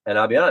played. And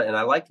I'll be honest, and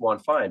I liked Juan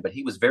fine, but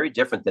he was very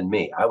different than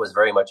me. I was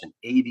very much an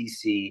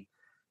ABC.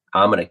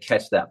 I'm going to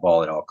catch that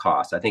ball at all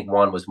costs. I think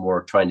Juan was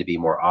more trying to be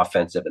more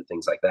offensive and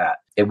things like that.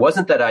 It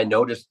wasn't that I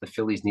noticed the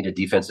Phillies needed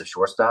defensive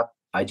shortstop.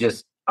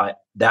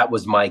 That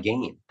was my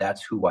game.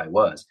 That's who I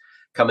was.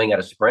 Coming out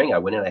of spring, I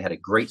went in, I had a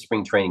great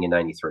spring training in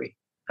 93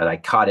 and I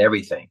caught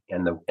everything.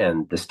 And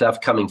the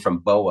stuff coming from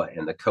Boa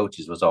and the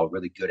coaches was all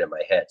really good in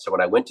my head. So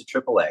when I went to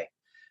AAA,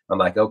 I'm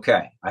like,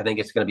 okay, I think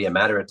it's going to be a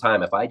matter of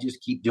time. If I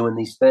just keep doing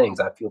these things,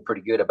 I feel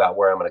pretty good about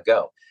where I'm going to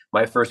go.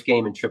 My first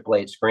game in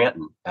AAA at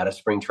Scranton out of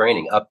spring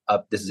training,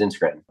 this is in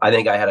Scranton. I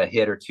think I had a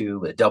hit or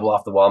two, a double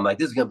off the wall. I'm like,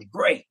 this is going to be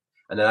great.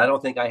 And then I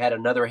don't think I had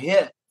another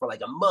hit for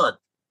like a month.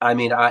 I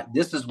mean,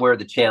 this is where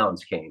the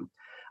challenge came.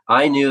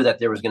 I knew that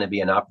there was going to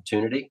be an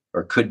opportunity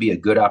or could be a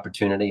good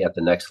opportunity at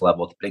the next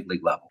level, at the big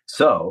league level.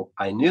 So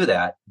I knew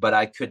that, but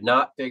I could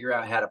not figure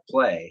out how to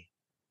play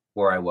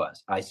where I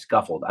was. I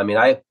scuffled. I mean,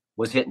 I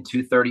was hitting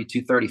 230,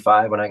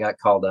 235 when I got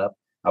called up.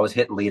 I was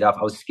hitting leadoff.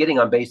 I was skidding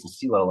on base and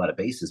stealing a lot of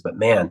bases. But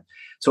man,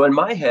 so in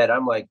my head,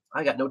 I'm like,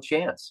 I got no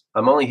chance.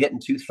 I'm only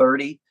hitting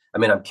 230. I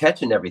mean, I'm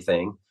catching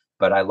everything,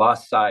 but I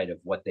lost sight of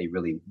what they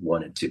really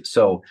wanted to.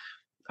 So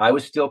I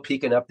was still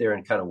peeking up there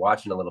and kind of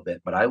watching a little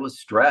bit, but I was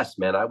stressed,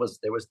 man.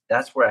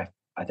 That's where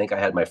I think I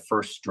had my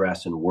first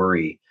stress and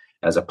worry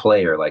as a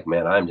player. Like,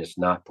 man, I'm just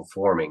not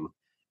performing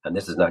and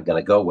this is not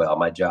going to go well.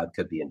 My job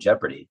could be in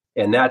jeopardy.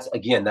 And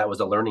that was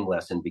a learning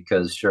lesson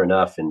because sure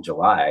enough, in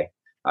July,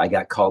 I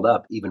got called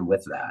up even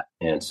with that.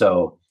 And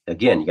so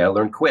again, you got to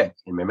learn quick.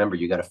 And remember,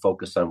 you got to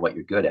focus on what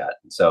you're good at.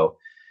 And so,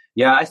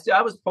 yeah,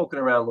 I was poking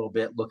around a little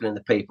bit, looking in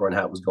the paper on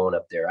how it was going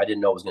up there. I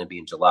didn't know it was going to be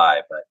in July,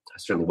 but I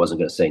certainly wasn't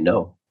going to say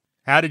no.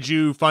 How did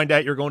you find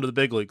out you're going to the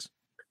big leagues?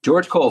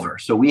 George Culver.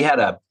 So he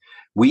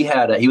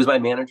was my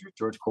manager,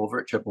 George Culver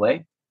at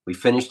AAA. We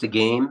finished the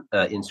game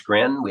in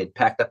Scranton. We had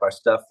packed up our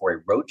stuff for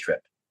a road trip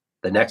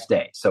the next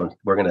day. So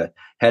we're going to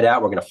head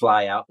out. We're going to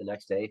fly out the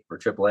next day for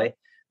AAA.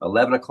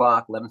 11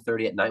 o'clock,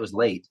 11:30 at night. It was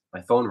late.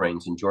 My phone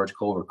rings and George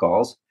Culver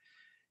calls.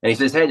 And he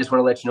says, hey, I just want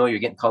to let you know you're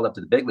getting called up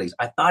to the big leagues.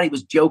 I thought he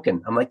was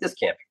joking. I'm like, this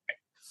can't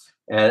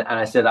be right. And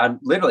I said, I'm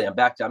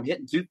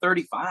hitting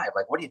 235.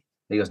 Like, what do you?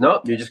 He goes,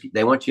 no,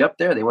 they want you up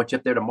there. They want you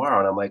up there tomorrow.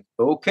 And I'm like,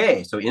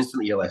 okay. So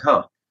instantly you're like,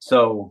 huh.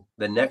 So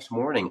the next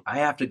morning I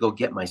have to go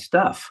get my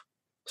stuff.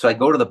 So I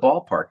go to the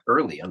ballpark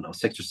early, I don't know,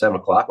 6 or 7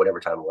 o'clock, whatever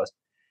time it was.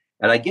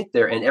 And I get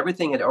there and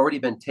everything had already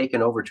been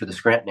taken over to the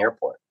Scranton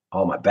airport.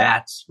 All my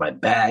bats, my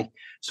bag.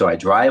 So I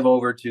drive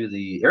over to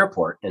the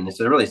airport and it's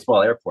a really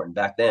small airport. And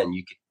back then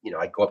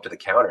I go up to the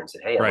counter and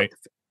said, hey, right.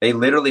 They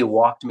literally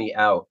walked me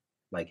out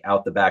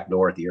the back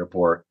door at the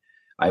airport.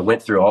 I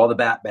went through all the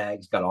bat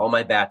bags, got all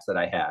my bats that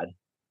I had.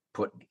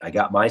 I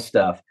got my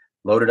stuff,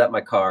 loaded up my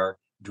car,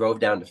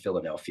 drove down to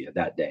Philadelphia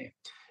that day.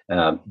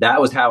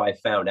 That was how I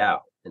found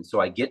out. And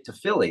so I get to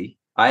Philly.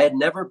 I had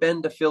never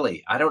been to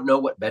Philly. I don't know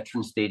what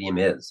Veterans Stadium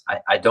is.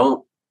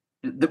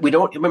 We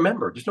don't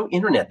remember. There's no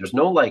internet. There's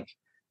no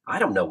I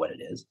don't know what it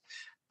is.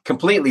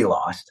 Completely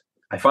lost.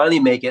 I finally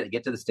make it. I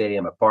get to the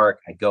stadium, I park,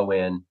 I go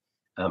in.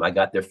 I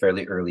got there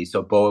fairly early.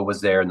 So Boa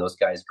was there and those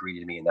guys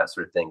greeted me and that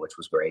sort of thing, which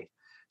was great.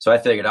 So I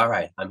figured, all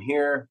right, I'm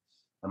here.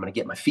 I'm going to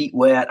get my feet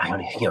wet. I'm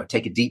going to,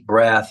 take a deep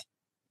breath.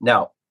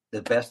 Now,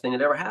 the best thing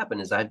that ever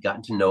happened is I've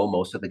gotten to know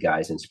most of the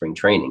guys in spring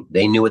training.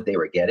 They knew what they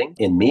were getting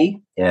in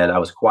me, and I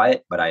was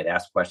quiet, but I'd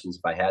ask questions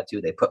if I had to.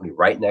 They put me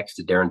right next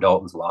to Darren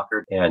Dalton's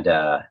locker, and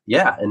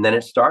and then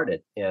it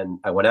started. And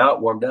I went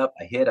out, warmed up,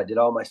 I did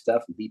all my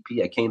stuff in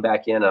BP. I came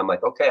back in, and I'm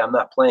like, okay, I'm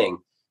not playing.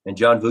 And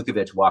John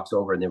Vukovic walks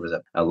over, and there was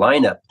a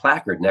lineup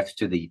placard next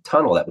to the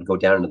tunnel that would go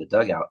down into the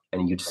dugout,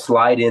 and you'd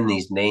slide in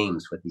these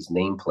names with these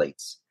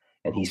nameplates.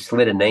 And he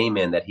slid a name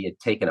in that he had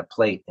taken a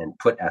plate and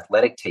put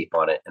athletic tape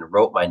on it and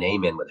wrote my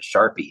name in with a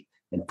Sharpie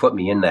and put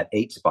me in that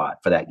 8 spot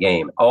for that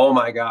game. Oh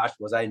my gosh,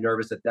 was I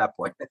nervous at that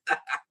point.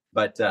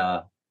 But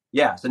so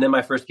then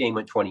my first game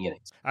went 20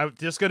 innings. I was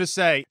just going to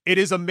say, it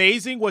is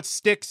amazing what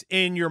sticks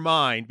in your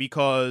mind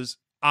because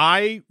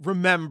I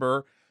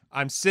remember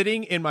I'm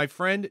sitting in my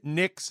friend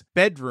Nick's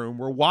bedroom.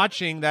 We're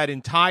watching that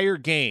entire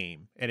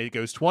game, and it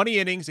goes 20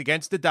 innings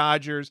against the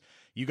Dodgers.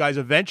 You guys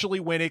eventually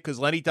win it because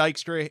Lenny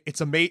Dykstra,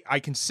 it's amazing. I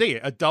can see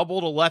it. A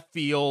double to left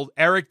field.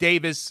 Eric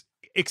Davis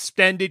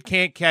extended,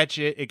 can't catch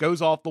it. It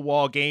goes off the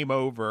wall, game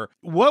over.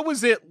 What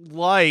was it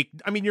like?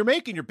 I mean, you're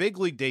making your big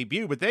league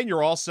debut, but then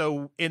you're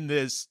also in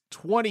this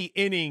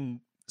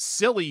 20-inning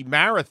silly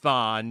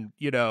marathon.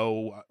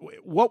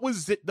 What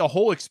was the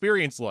whole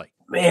experience like?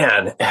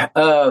 Man,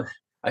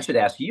 I should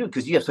ask you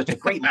because you have such a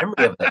great memory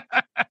of it.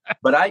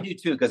 But I do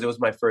too, because it was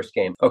my first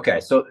game. Okay,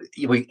 so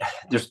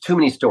there's too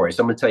many stories.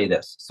 So I'm going to tell you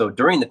this. So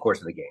during the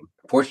course of the game,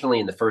 fortunately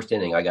in the first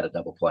inning, I got a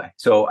double play.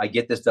 So I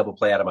get this double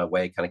play out of my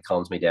way, kind of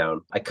calms me down.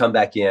 I come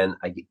back in,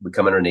 we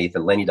come underneath,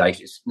 and Lenny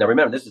Dykstra. Now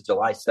remember, this is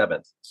July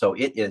 7th. So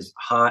it is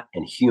hot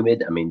and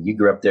humid. I mean, you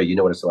grew up there, you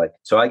know what it's like.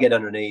 So I get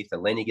underneath,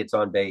 and Lenny gets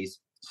on base,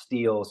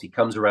 steals. He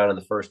comes around in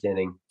the first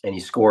inning and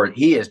he scored.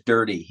 He is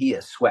dirty. He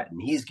is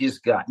sweating. He's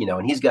just got,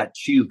 and he's got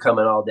chew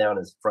coming all down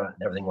his front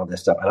and everything, all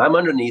this stuff. And I'm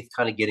underneath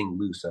kind of getting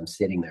loose. I'm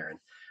sitting there and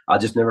I'll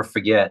just never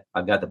forget.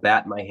 I've got the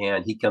bat in my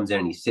hand. He comes in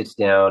and he sits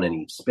down and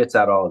he spits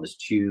out all of his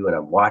chew and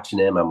I'm watching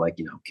him. I'm like,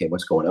 okay,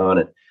 what's going on?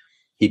 And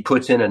He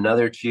puts in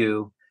another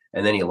chew,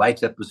 and then he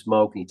lights up the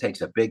smoke and he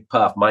takes a big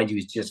puff. Mind you,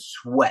 he's just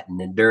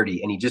sweating and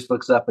dirty. And he just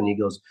looks up and he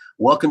goes,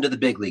 "Welcome to the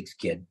big leagues,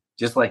 kid."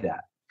 Just like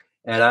that.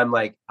 And I'm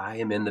like, I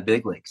am in the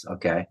big leagues.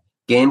 Okay.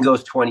 Game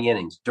goes 20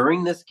 innings.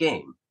 During this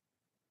game,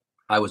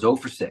 I was 0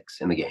 for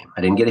 6 in the game.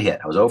 I didn't get a hit.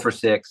 I was 0 for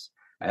 6.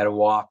 I had a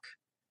walk.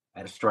 I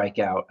had a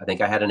strikeout. I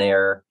think I had an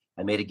error.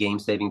 I made a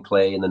game-saving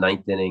play in the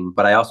 9th inning,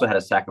 but I also had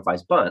a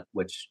sacrifice bunt,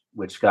 which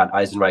got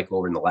Eisenreich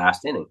over in the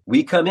last inning.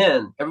 We come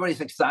in.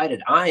 Everybody's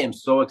excited. I am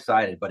so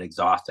excited, but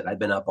exhausted. I've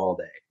been up all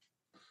day.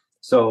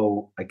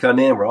 So I come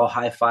in. We're all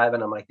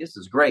high-fiving. I'm like, this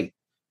is great.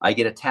 I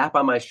get a tap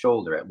on my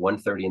shoulder at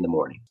 1:30 in the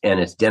morning,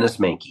 and it's Dennis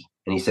Mankey.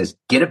 And he says,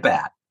 "Get a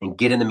bat and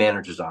get in the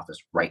manager's office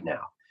right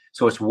now."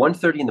 So it's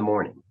 1:30 in the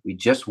morning. We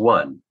just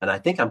won, and I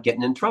think I'm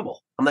getting in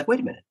trouble. I'm like, wait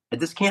a minute.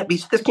 This can't be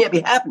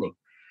happening.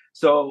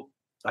 So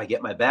I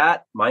get my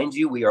bat. Mind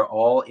you, we are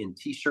all in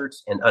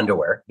T-shirts and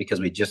underwear because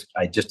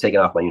I just taken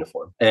off my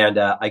uniform. And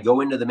I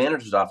go into the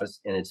manager's office,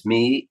 and it's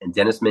me and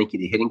Dennis Mankey,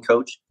 the hitting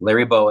coach.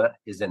 Larry Boa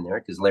is in there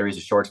because Larry's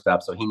a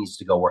shortstop, so he needs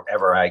to go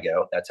wherever I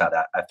go. I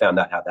found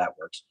out how that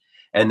works.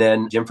 And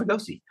then Jim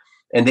Fregosi.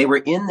 And they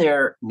were in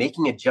there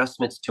making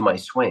adjustments to my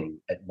swing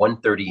at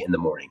 1:30 in the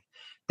morning.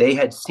 They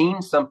had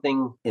seen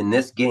something in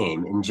this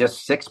game in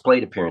just 6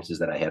 plate appearances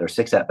that I had, or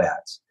 6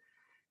 at-bats,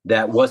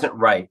 that wasn't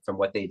right from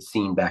what they'd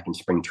seen back in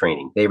spring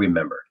training. They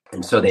remembered.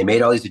 And so they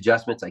made all these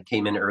adjustments. I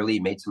came in early,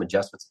 made some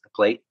adjustments at the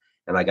plate,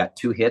 and I got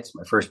 2 hits,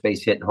 my first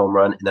base hit and home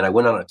run, and then I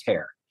went on a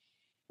tear.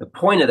 The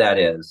point of that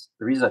is,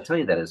 the reason I tell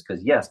you that is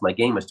because, yes, my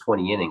game was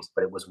 20 innings,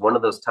 but it was one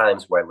of those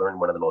times where I learned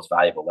one of the most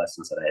valuable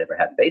lessons that I ever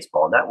had in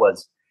baseball. And that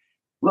was,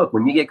 look,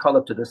 when you get called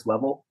up to this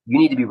level, you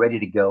need to be ready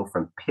to go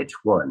from pitch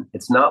one.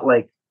 It's not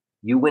like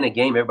you win a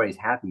game, everybody's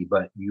happy,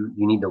 but you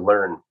need to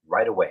learn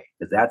right away,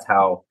 because that's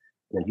how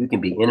you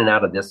can be in and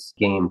out of this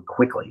game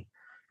quickly.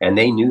 And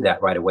they knew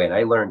that right away. And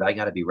I learned I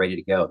got to be ready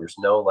to go. There's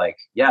no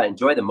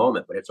enjoy the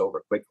moment, but it's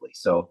over quickly.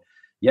 So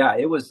yeah,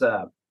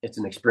 it's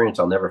an experience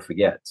I'll never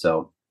forget.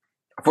 So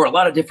for a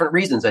lot of different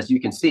reasons, as you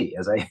can see,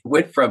 as I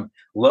went from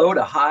low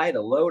to high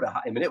to low to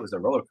high. I mean, it was a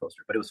roller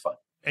coaster, but it was fun.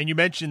 And you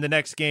mentioned the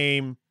next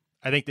game,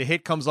 I think the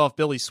hit comes off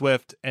Billy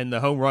Swift and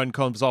the home run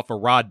comes off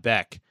of Rod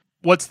Beck.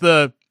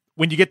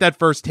 When you get that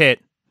first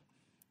hit,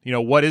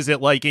 what is it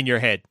like in your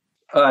head?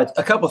 A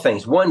couple of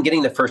things. One,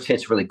 getting the first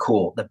hit's really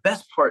cool. The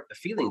best part, the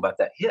feeling about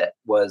that hit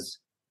was,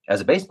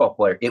 as a baseball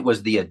player, it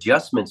was the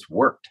adjustments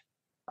worked.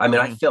 I mean,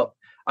 I felt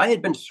I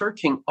had been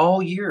searching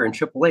all year in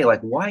AAA,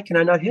 like, why can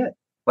I not hit?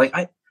 Like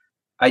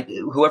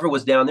whoever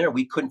was down there,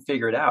 we couldn't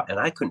figure it out, and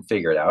I couldn't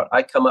figure it out.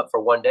 I come up for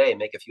one day and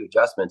make a few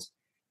adjustments,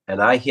 and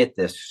I hit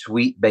this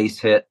sweet base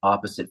hit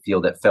opposite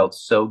field that felt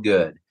so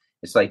good.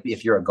 It's like,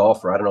 if you're a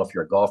golfer, I don't know if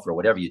you're a golfer or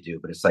whatever you do,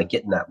 but it's like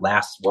getting that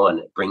last one.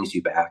 It brings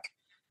you back.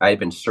 I had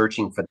been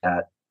searching for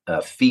that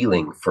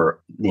feeling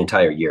for the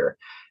entire year.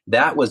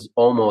 That was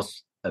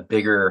almost a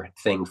bigger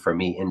thing for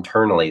me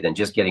internally than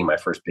just getting my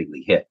first big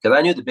league hit, because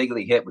I knew the big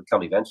league hit would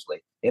come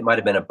eventually. It might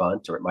have been a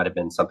bunt, or it might have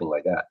been something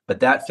like that. But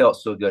that felt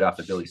so good off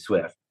of Billy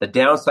Swift. The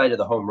downside of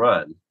the home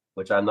run,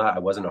 which I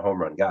wasn't a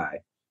home run guy.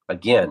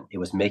 Again, it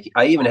was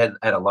I even had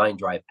a line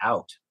drive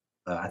out.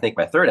 I think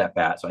my third at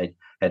bat. So I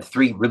had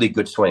 3 really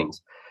good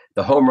swings.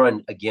 The home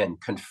run, again,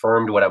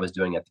 confirmed what I was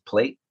doing at the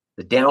plate.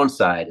 The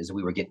downside is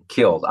we were getting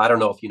killed. I don't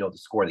know if you know the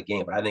score of the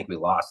game, but I think we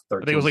lost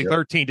 13-0. I think it was like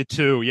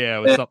 13-2. Yeah,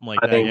 it was something like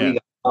that. I think we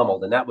got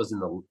pummeled, and that was in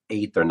the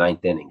 8th or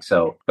 9th inning.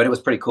 So, but it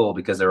was pretty cool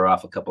because they were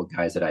off a couple of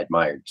guys that I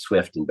admired,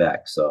 Swift and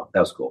Beck. So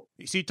that was cool.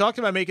 So you talked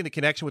about making the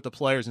connection with the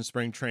players in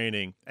spring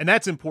training, and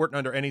that's important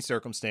under any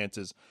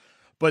circumstances.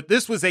 But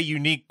this was a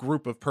unique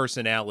group of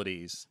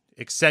personalities,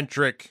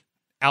 eccentric,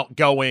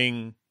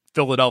 outgoing.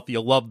 Philadelphia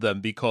loved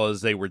them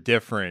because they were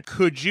different.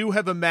 Could you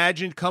have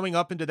imagined coming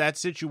up into that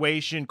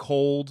situation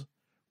cold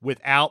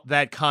without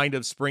that kind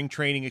of spring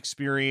training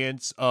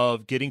experience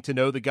of getting to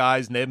know the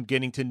guys and them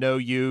getting to know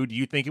you? Do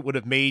you think it would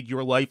have made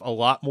your life a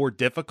lot more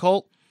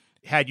difficult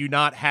had you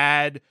not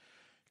had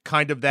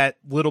kind of that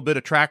little bit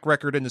of track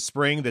record in the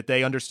spring, that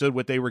they understood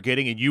what they were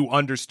getting and you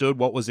understood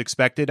what was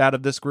expected out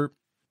of this group?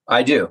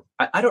 I do.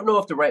 I don't know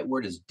if the right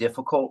word is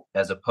difficult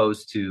as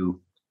opposed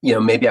to,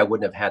 maybe I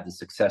wouldn't have had the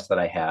success that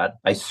I had.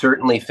 I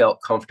certainly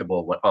felt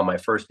comfortable on my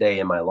first day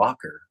in my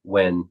locker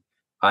when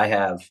I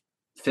have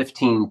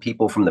 15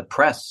 people from the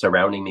press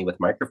surrounding me with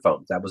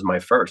microphones. That was my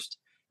first.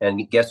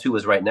 And guess who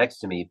was right next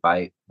to me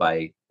by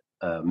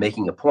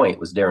making a point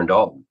was Darren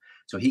Dalton.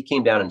 So he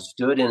came down and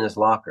stood in his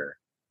locker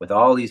with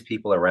all these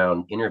people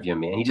around interviewing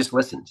me, and he just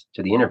listened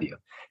to the interview.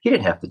 He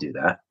didn't have to do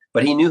that,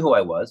 but he knew who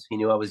I was. He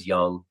knew I was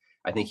young.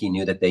 I think he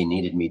knew that they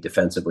needed me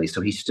defensively.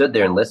 So he stood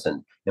there and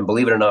listened. And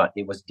believe it or not,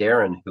 it was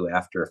Darren who,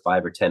 after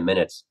 5 or 10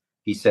 minutes,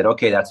 he said,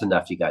 "Okay, that's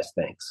enough, you guys,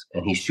 thanks."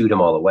 And he shooed them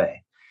all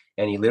away.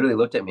 And he literally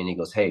looked at me and he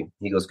goes, "Hey,"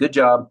 he goes, "good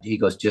job." He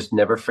goes, "Just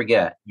never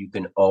forget, you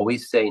can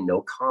always say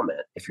no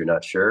comment if you're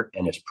not sure,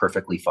 and it's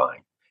perfectly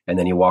fine." And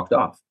then he walked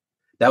off.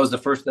 That was the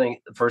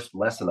first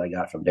lesson I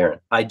got from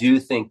Darren. I do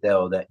think,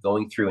 though, that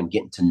going through and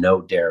getting to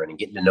know Darren and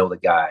getting to know the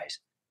guys,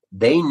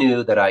 they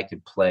knew that I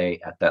could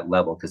play at that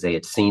level because they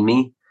had seen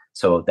me.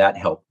 So that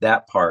helped.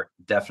 That part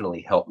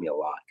definitely helped me a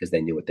lot because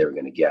they knew what they were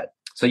going to get.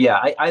 So yeah,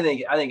 I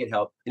think it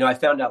helped. I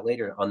found out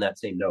later on that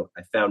same note.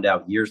 I found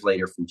out years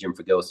later from Jim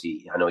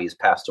Fregosi. I know he's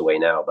passed away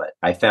now, but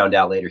I found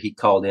out later he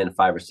called in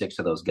 5 or 6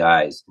 of those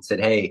guys and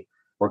said, "Hey,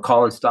 we're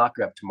calling stock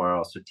rep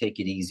tomorrow, so take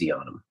it easy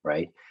on them."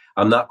 Right?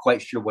 I'm not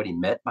quite sure what he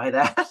meant by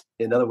that.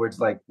 In other words,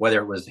 like whether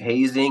it was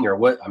hazing or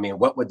what. I mean,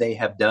 what would they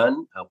have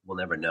done? We'll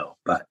never know.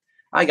 But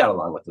I got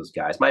along with those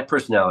guys. My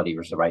personality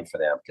was right for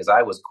them because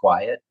I was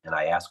quiet and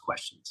I asked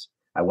questions.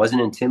 I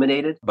wasn't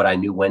intimidated, but I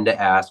knew when to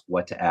ask,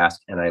 what to ask,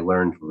 and I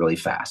learned really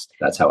fast.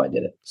 That's how I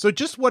did it. So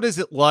just what is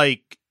it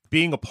like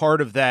being a part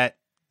of that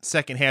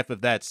second half of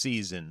that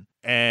season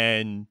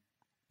and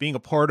being a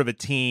part of a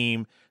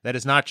team that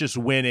is not just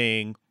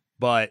winning,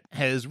 but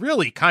has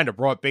really kind of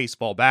brought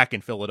baseball back in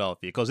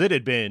Philadelphia? Because it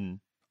had been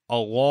a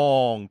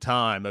long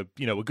time, a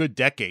good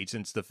decade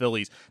since the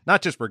Phillies,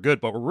 not just were good,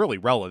 but were really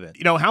relevant.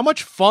 How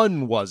much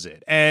fun was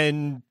it?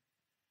 And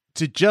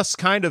to just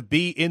kind of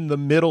be in the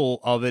middle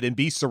of it and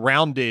be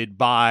surrounded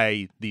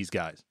by these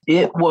guys?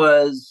 It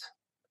was,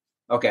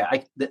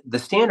 okay, the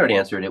standard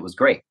answer, it was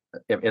great.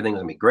 Everything was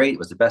going to be great. It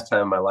was the best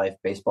time of my life,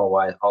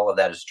 baseball-wise. All of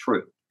that is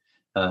true.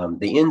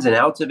 The ins and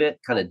outs of it,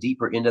 kind of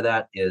deeper into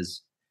that,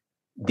 is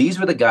these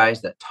were the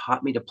guys that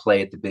taught me to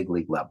play at the big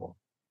league level.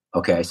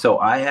 Okay, so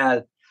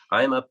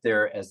I'm up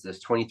there as this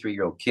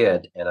 23-year-old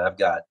kid, and I've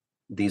got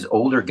these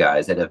older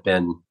guys that have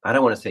been, I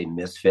don't want to say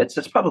misfits.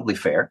 That's probably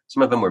fair.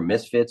 Some of them were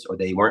misfits or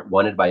they weren't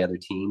wanted by other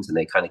teams and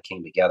they kind of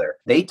came together.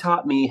 They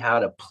taught me how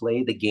to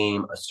play the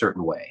game a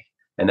certain way.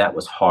 And that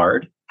was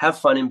hard. Have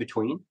fun in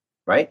between,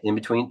 right? In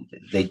between,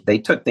 they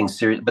took things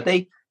serious, but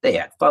they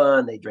had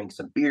fun. They drank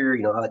some beer,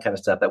 all that kind of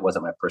stuff. That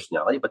wasn't my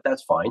personality, but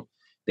that's fine.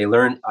 I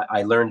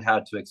learned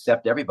how to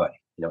accept everybody.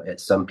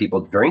 Some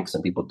people drink,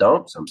 some people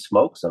don't, some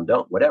smoke, some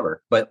don't,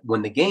 whatever. But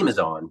when the game is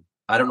on,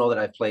 I don't know that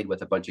I've played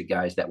with a bunch of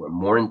guys that were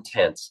more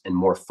intense and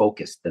more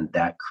focused than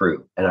that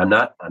crew. And I'm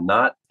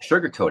not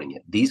sugarcoating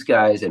it. These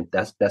guys, and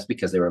that's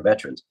because they were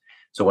veterans.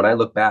 So when I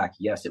look back,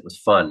 yes, it was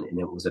fun and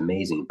it was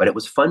amazing, but it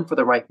was fun for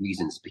the right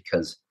reasons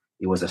because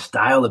it was a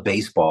style of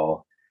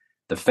baseball.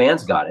 The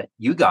fans got it.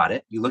 You got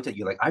it. You looked at it,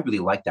 you're like, I really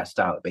like that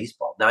style of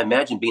baseball. Now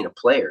imagine being a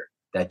player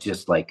that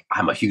just like,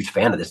 I'm a huge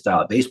fan of this style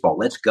of baseball.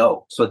 Let's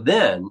go. So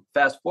then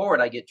fast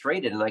forward, I get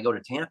traded and I go to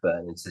Tampa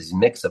and it's this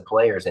mix of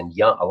players and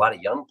a lot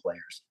of young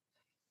players.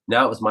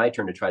 Now it was my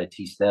turn to try to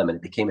teach them, and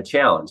it became a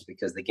challenge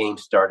because the game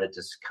started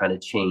to kind of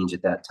change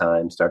at that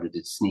time, started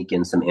to sneak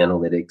in some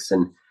analytics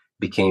and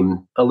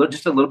became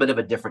just a little bit of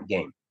a different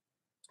game.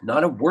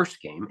 Not a worse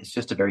game. It's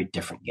just a very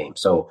different game.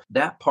 So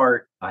that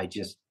part, I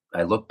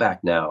look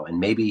back now and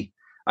maybe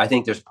I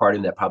think there's part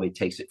of me that probably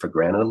takes it for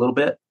granted a little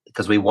bit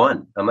because we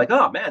won. I'm like,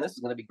 oh man, this is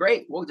going to be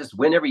great. We'll just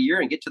win every year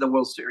and get to the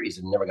World Series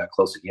and never got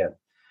close again.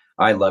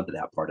 I loved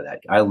that part of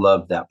that. I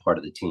loved that part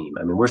of the team.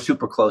 I mean, we're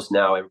super close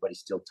now. Everybody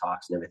still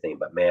talks and everything,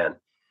 but man,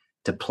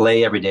 to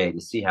play every day,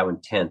 to see how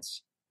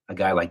intense a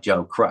guy like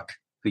John Kruk,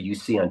 who you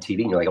see on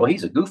TV, and you're like, oh,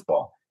 he's a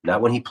goofball.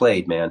 Not when he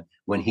played, man.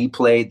 When he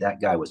played,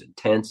 that guy was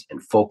intense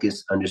and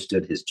focused,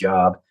 understood his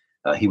job.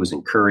 He was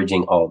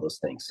encouraging, all of those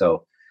things.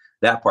 So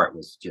that part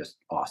was just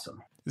awesome.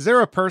 Is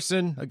there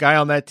a guy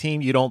on that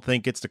team you don't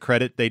think gets the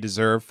credit they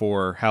deserve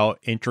for how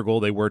integral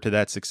they were to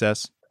that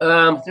success?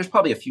 There's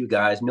probably a few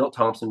guys. Milt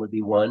Thompson would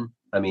be one.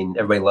 I mean,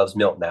 everybody loves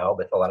Milt now,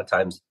 but a lot of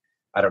times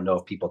I don't know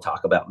if people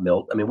talk about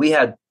Milt. I mean, we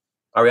had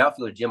our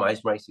outfielder, Jim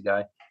Eisenreich's the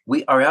guy.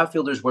 Our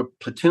outfielders were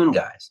platoon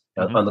guys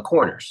on the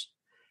corners.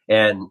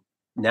 And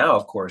now,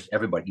 of course,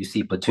 you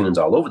see platoons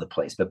all over the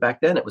place. But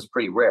back then it was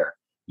pretty rare.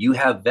 You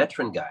have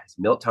veteran guys,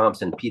 Milt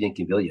Thompson and Pete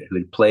Incaviglia, who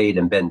had played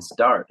and been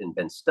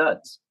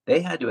studs. They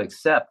had to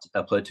accept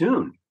a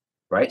platoon,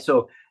 right?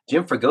 So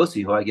Jim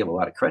Fregosi, who I give a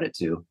lot of credit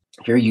to,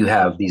 here you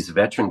have these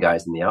veteran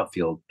guys in the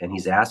outfield, and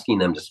he's asking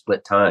them to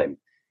split time.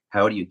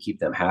 How do you keep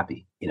them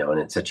happy? And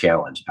it's a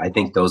challenge. I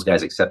think those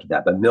guys accepted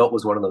that. But Milt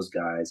was one of those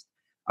guys.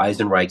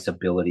 Eisenreich's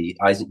ability.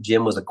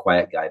 Jim was a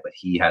quiet guy, but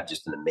he had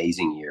just an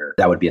amazing year.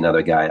 That would be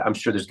another guy. I'm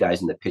sure there's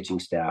guys in the pitching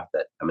staff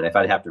that, I mean, if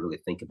I'd have to really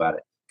think about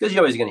it, because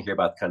you're always going to hear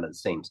about kind of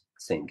the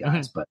same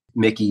guys. But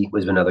Mickey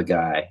was another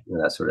guy,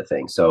 that sort of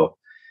thing. So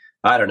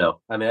I don't know.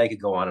 I mean, I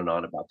could go on and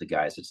on about the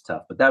guys. It's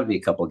tough, but that would be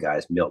a couple of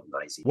guys, Milt and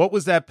Icy. What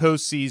was that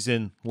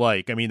postseason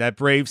like? I mean, that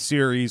Braves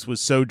series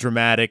was so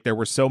dramatic. There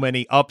were so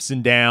many ups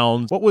and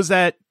downs. What was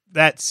that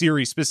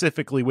series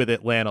specifically with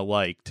Atlanta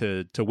like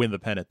to win the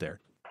pennant there?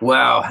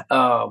 Wow.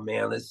 Oh,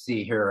 man. Let's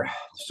see here.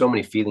 So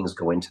many feelings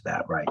go into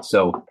that, right?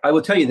 So I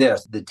will tell you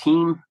this. The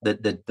team,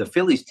 the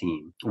Phillies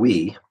team,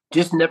 we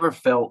just never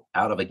felt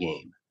out of a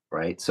game,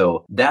 right?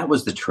 So that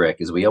was the trick,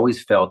 is we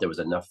always felt there was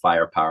enough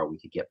firepower we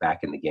could get back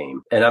in the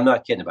game. And I'm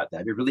not kidding about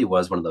that. It really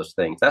was one of those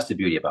things. That's the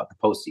beauty about the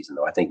postseason,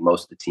 though. I think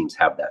most of the teams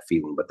have that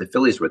feeling, but the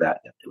Phillies were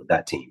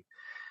that team.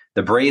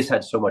 The Braves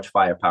had so much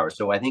firepower.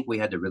 So I think we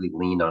had to really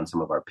lean on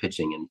some of our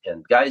pitching,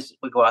 and guys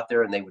would go out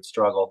there and they would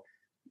struggle.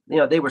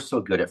 They were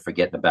so good at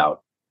forgetting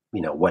about,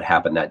 what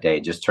happened that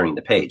day, just turning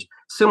the page.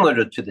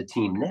 Similar to the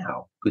team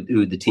now,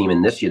 who the team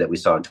in this year that we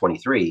saw in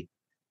 23,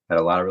 had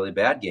a lot of really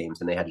bad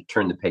games, and they had to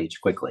turn the page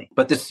quickly.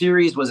 But the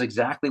series was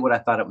exactly what I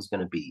thought it was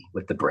going to be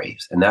with the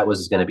Braves, and that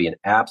was going to be an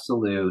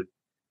absolute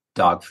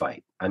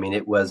dogfight. I mean,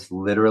 it was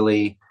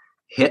literally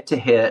hit to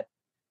hit.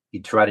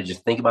 You try to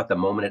just think about the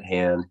moment at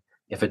hand.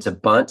 If it's a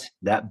bunt,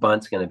 that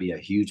bunt's going to be a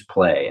huge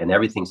play, and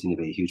everything's going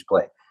to be a huge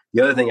play.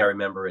 The other thing I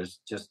remember is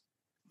just,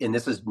 and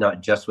this is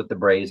not just with the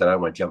Braves, and I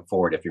don't want to jump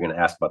forward if you're going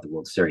to ask about the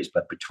World Series,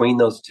 but between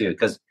those two,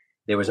 because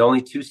there was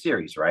only 2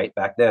 series, right?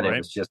 Back then, It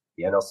was just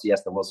the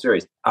NLCS, the World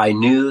Series. I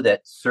knew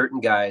that certain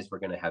guys were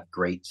going to have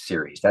great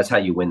series. That's how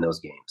you win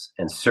those games.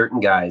 And certain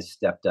guys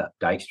stepped up.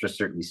 Dykstra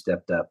certainly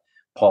stepped up.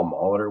 Paul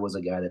Molitor was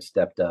a guy that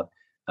stepped up.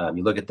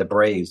 You look at the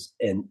Braves,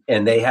 and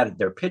they had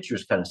their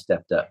pitchers kind of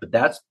stepped up. But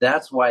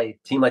that's why a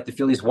team like the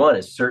Phillies won,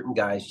 is certain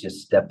guys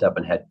just stepped up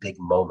and had big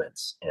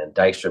moments. And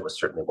Dykstra was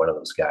certainly one of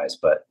those guys.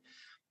 But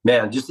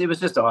man, it was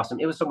just awesome.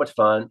 It was so much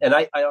fun. And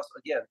I also,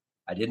 again,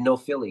 I didn't know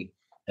Philly,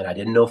 and I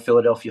didn't know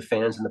Philadelphia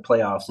fans in the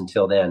playoffs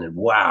until then. And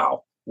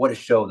wow, what a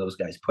show those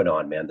guys put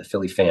on, man. The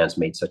Philly fans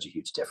made such a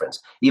huge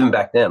difference, even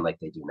back then, like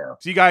they do now.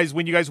 So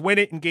when you guys win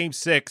it in Game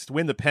 6, to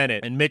win the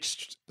pennant, and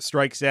Mitch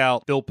strikes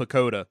out Bill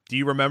Pecota, do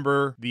you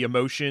remember the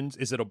emotions?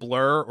 Is it a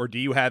blur, or do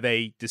you have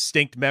a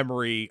distinct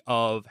memory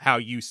of how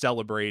you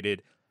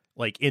celebrated,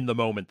 like, in the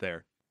moment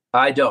there?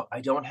 I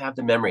don't have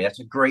the memory. That's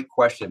a great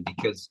question,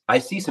 because I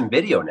see some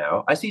video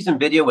now. I see some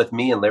video with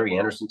me and Larry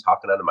Anderson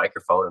talking on a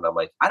microphone, and I'm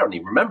like, I don't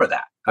even remember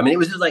that. I mean, it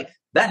was just like,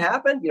 that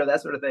happened,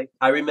 that sort of thing.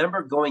 I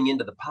remember going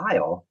into the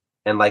pile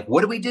and like,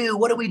 what do we do?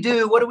 What do we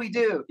do? What do we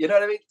do? You know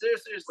what I mean?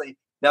 Seriously.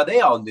 Now,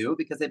 they all knew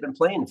because they've been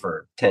playing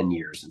for 10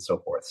 years and so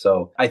forth.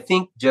 So I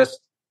think just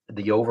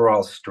the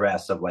overall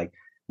stress of like,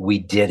 we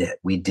did it.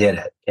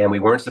 And we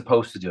weren't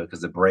supposed to do it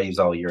because the Braves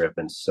all year have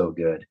been so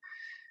good.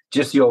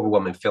 Just the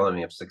overwhelming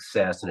feeling of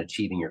success and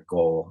achieving your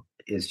goal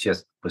was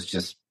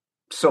just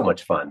so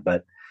much fun.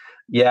 But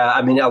yeah,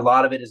 I mean, a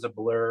lot of it is a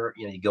blur.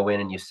 You go in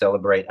and you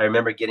celebrate. I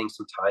remember getting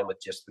some time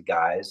with just the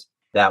guys.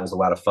 That was a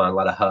lot of fun, a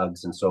lot of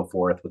hugs and so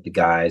forth with the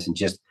guys. And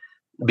just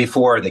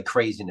before the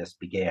craziness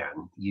began,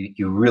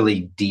 you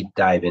really deep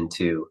dive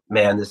into,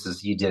 man,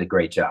 you did a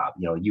great job.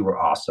 You were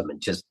awesome,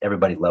 and just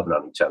everybody loving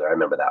on each other. I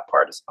remember that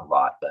part a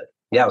lot. But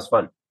yeah, it was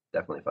fun.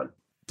 Definitely fun.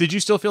 Did you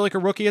still feel like a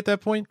rookie at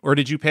that point, or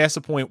did you pass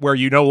a point where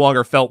you no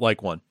longer felt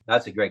like one?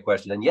 That's a great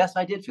question. And yes,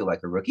 I did feel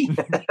like a rookie.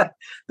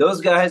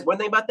 Those guys, one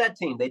thing about that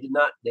team, they did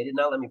not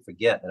let me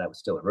forget that I was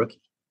still a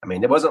rookie. I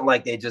mean, it wasn't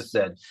like they just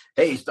said,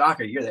 "Hey,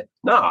 Stalker, you're that."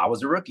 No, I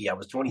was a rookie. I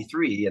was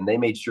 23, and they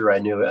made sure I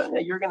knew,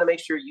 you're going to make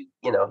sure you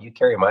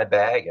carry my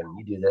bag and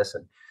you do this.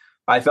 And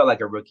I felt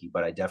like a rookie,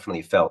 but I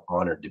definitely felt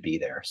honored to be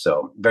there.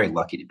 So very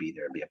lucky to be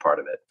there and be a part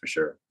of it, for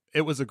sure.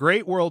 It was a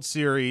great World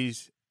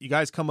Series. You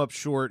guys come up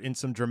short in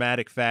some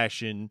dramatic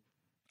fashion.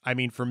 I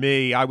mean, for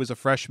me, I was a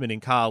freshman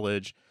in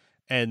college,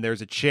 and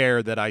there's a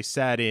chair that I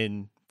sat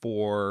in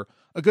for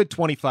a good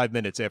 25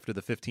 minutes after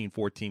the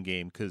 15-14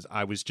 game, because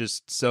I was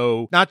just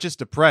so, not just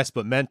depressed,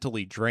 but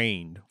mentally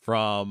drained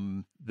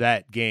from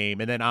that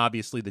game. And then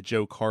obviously the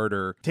Joe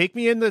Carter. Take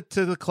me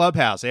to the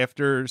clubhouse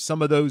after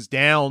some of those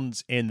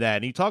downs in that.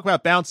 And you talk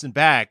about bouncing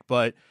back,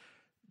 but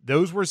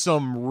those were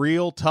some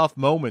real tough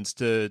moments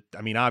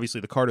obviously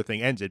the Carter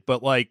thing ended,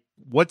 but like,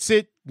 what's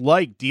it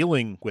like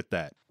dealing with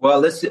that? Well,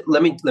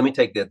 let me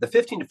take the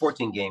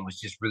 15-14 game was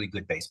just really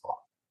good baseball,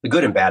 the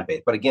good and bad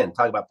baseball. But again,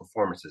 talk about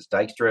performances.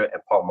 Dykstra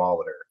and Paul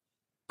Molitor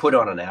put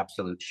on an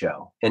absolute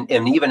show. And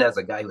even as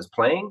a guy who was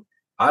playing,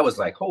 I was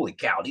like, holy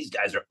cow, these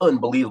guys are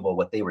unbelievable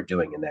what they were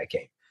doing in that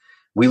game.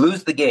 We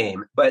lose the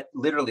game, but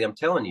literally, I'm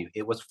telling you,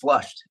 it was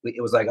flushed. It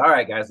was like, all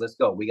right, guys, let's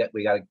go. We got,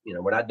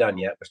 we're not done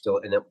yet. We're still,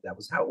 and that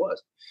was how it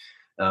was.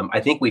 I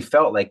think we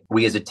felt like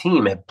we as a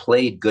team had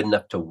played good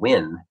enough to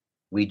win.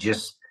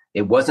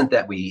 It wasn't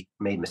that we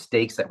made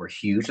mistakes that were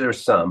huge. There were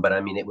some, but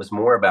I mean, it was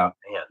more about,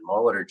 man,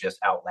 Molitor just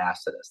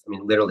outlasted us. I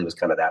mean, literally was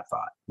kind of that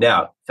thought.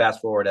 Now, fast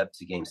forward up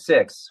to game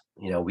 6,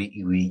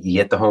 we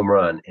hit the home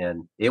run,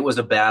 and it was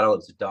a battle. It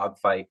was a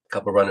dogfight. A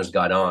couple of runners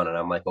got on, and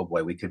I'm like, oh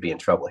boy, we could be in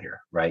trouble here,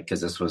 right?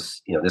 Because this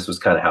was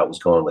kind of how it was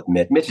going with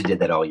Mitch. Mitch did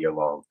that all year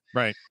long.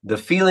 Right. The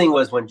feeling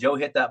was when Joe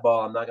hit that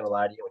ball, I'm not going to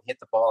lie to you, when he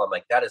hit the ball, I'm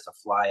like, that is a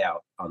fly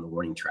out on the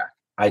warning track.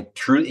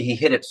 He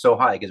hit it so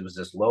high because it was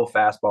this low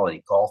fastball, and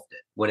he golfed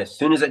it. When as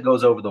soon as it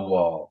goes over the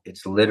wall,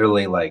 it's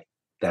literally like,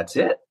 that's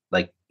it.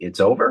 Like, it's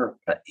over.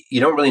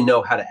 You don't really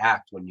know how to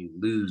act when you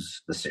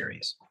lose the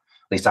series.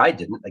 At least I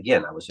didn't.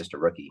 Again, I was just a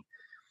rookie.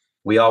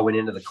 We all went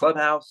into the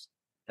clubhouse.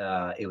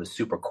 It was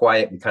super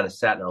quiet. We kind of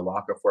sat in our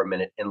locker for a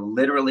minute, and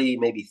literally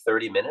maybe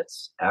 30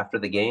 minutes after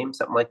the game,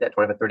 something like that,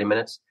 25, 30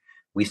 minutes,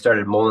 we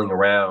started mulling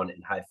around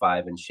and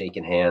high-fiving,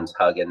 shaking hands,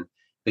 hugging.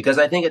 Because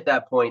I think at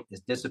that point,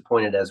 as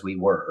disappointed as we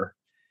were,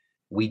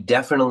 we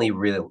definitely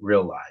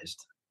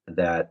realized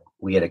that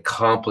we had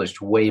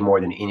accomplished way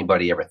more than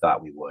anybody ever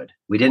thought we would.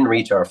 We didn't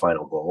reach our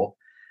final goal,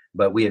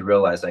 but we had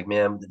realized, like,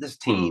 man, this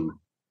team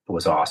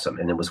was awesome.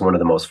 And it was one of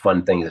the most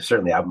fun things,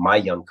 certainly out of my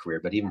young career,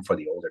 but even for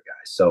the older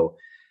guys. So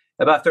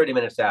about 30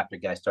 minutes after,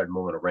 guys started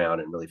moving around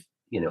and really,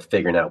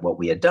 figuring out what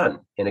we had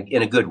done in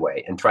a good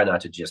way, and try not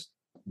to just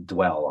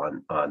dwell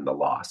on the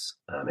loss,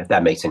 if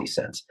that makes any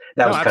sense.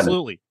 That No, was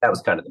absolutely.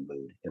 kind of the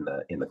mood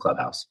in the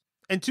clubhouse.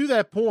 And to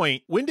that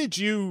point, when did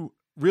you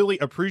really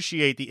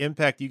appreciate the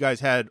impact you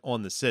guys had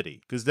on the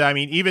city? Because, I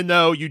mean, even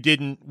though you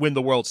didn't win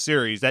the World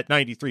Series, that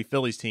 93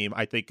 Phillies team,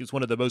 I think, is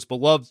one of the most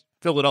beloved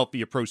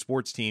Philadelphia pro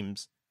sports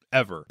teams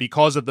ever,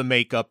 because of the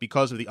makeup,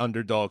 because of the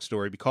underdog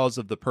story, because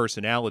of the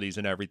personalities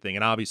and everything,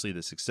 and obviously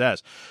the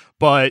success.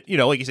 But, you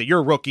know, like you said, you're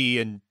a rookie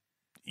and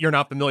you're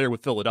not familiar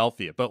with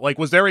Philadelphia. But, like,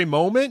 was there a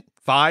moment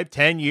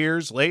 5-10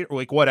 years later, or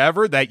like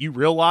whatever, that you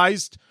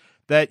realized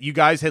that you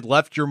guys had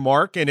left your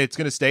mark and it's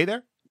going to stay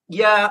there?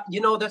 Yeah,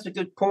 that's a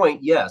good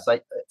point. Yes,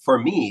 for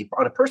me,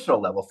 on a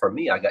personal level,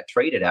 I got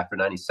traded after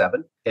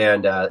 '97,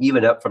 and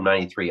even up from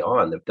 '93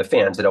 on, the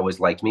fans had always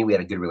liked me. We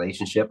had a good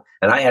relationship,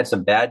 and I had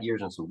some bad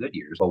years and some good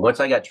years. But once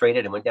I got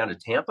traded and went down to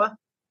Tampa,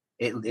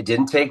 it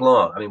didn't take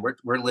long. I mean,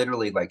 we're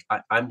literally like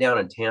I'm down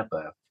in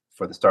Tampa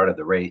for the start of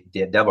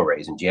the Devil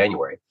Rays in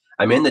January.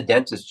 I'm in the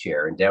dentist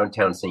chair in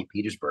downtown St.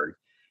 Petersburg.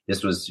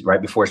 This was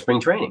right before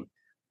spring training,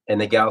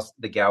 and the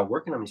gal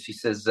working on me, she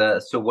says,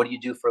 "So what do you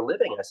do for a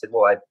living?" I said,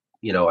 "Well, I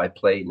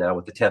play now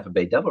with the Tampa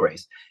Bay Devil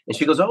Rays." And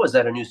she goes, "Oh, is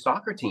that a new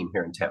soccer team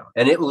here in town?"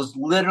 And it was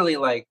literally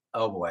like,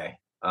 oh boy,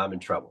 I'm in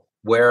trouble.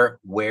 Where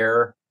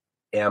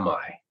am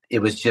I? It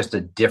was just a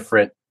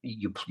different,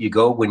 you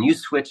go, when you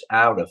switch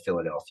out of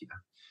Philadelphia.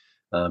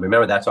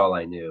 Remember, that's all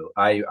I knew.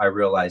 I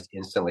realized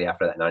instantly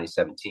after that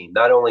 '97 team,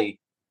 not only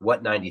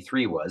what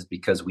 '93 was,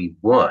 because we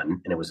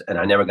won and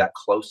I never got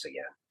close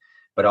again,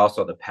 but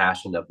also the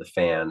passion of the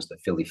fans, the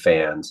Philly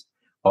fans,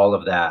 all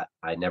of that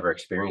I never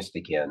experienced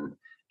again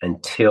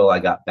until I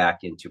got back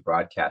into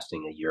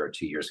broadcasting a year or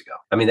 2 years ago.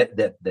 I mean,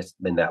 that's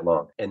been that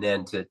long. And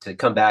then to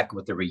come back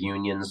with the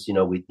reunions,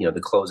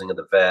 the closing of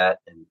the vet,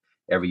 and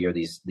every year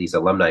these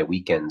alumni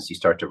weekends, you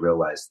start to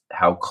realize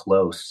how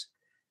close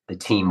the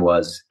team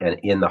was and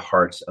in the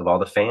hearts of all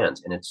the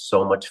fans. And it's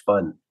so much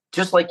fun.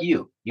 Just like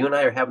you and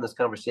I are having this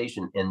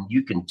conversation, and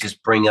you can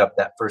just bring up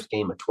that first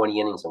game of 20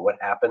 innings and what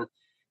happened.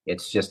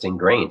 It's just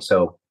ingrained.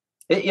 So,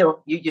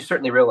 you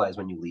certainly realize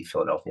when you leave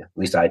Philadelphia. At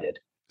least I did.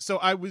 So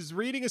I was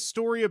reading a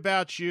story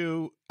about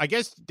you. I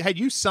guess, had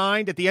you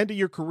signed at the end of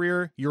your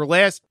career? Your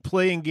last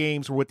playing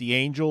games were with the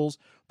Angels,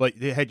 but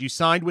had you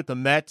signed with the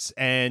Mets?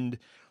 And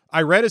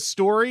I read a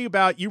story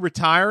about you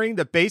retiring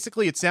that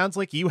basically it sounds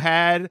like you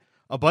had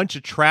a bunch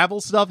of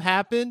travel stuff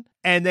happen,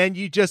 and then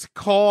you just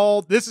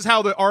called. This is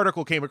how the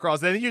article came across.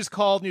 Then you just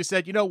called and you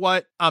said, "You know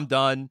what? I'm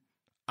done.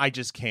 I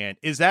just can't."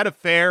 Is that a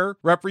fair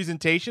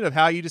representation of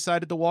how you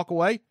decided to walk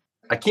away?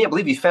 I can't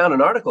believe you found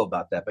an article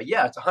about that, but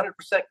yeah, it's 100%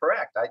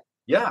 correct.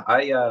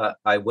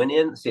 I went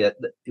in. See, it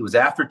was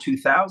after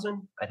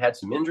 2000. I'd had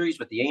some injuries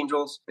with the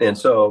Angels, and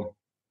so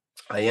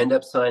I end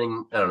up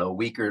signing, I don't know,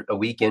 a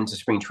week into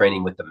spring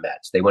training with the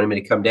Mets. They wanted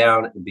me to come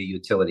down and be a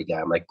utility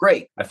guy. I'm like,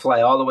 great. I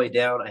fly all the way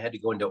down. I had to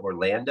go into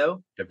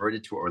Orlando,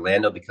 diverted to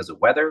Orlando because of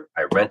weather.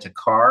 I rent a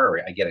car,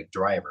 or I get a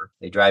driver.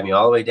 They drive me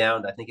all the way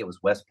down. I think it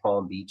was West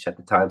Palm Beach at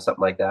the time,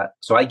 something like that.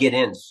 So I get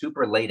in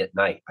super late at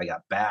night. I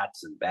got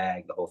bats and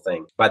bag, the whole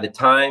thing. By the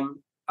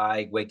time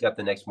I wake up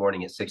the next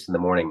morning at 6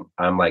 a.m,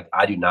 I'm like,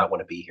 I do not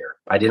want to be here.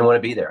 I didn't want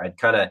to be there. I'd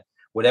kind of,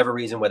 whatever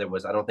reason, whether it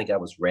was, I don't think I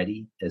was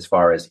ready as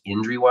far as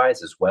injury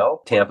wise as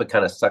well. Tampa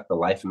kind of sucked the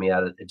life of me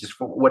out of it, just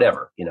for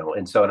whatever,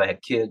 and so, and I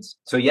had kids.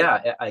 So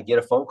yeah, I get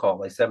a phone call at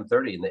like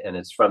 7:30 and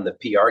it's from the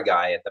PR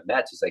guy at the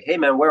Mets. He's like, "Hey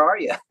man, where are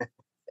you?"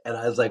 And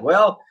I was like,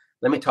 "Well,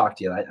 let me talk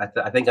to you.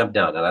 I think I'm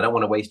done, and I don't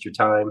want to waste your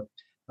time.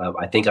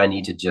 I think I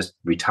need to just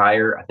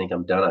retire. I think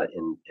I'm done."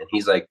 And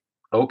he's like,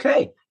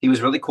 "Okay." He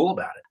was really cool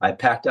about it. I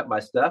packed up my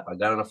stuff. I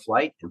got on a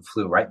flight and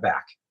flew right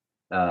back.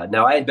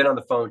 Now, I had been on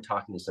the phone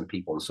talking to some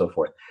people and so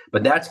forth,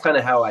 but that's kind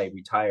of how I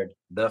retired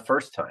the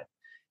first time.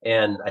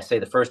 And I say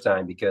the first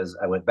time because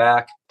I went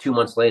back 2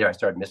 months later. I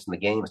started missing the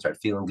game. I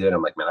started feeling good.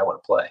 I'm like, man, I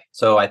want to play.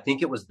 So I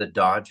think it was the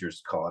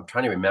Dodgers call. I'm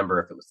trying to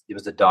remember if it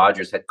was the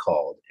Dodgers had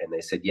called, and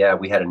they said, yeah,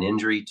 we had an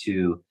injury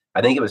to,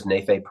 I think it was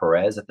Nefe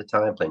Perez at the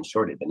time, playing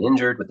short. Had been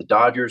injured with the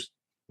Dodgers.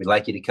 We'd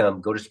like you to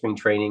come, go to spring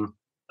training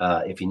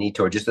if you need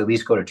to, or just at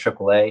least go to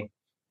AAA.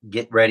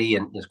 Get ready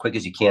and as quick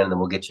as you can, and then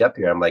we'll get you up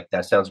here. I'm like,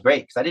 that sounds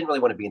great, because I didn't really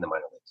want to be in the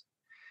minor leagues.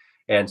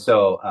 And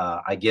so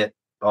I get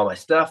all my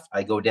stuff.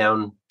 I go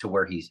down to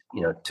where he's,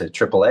 to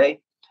AAA,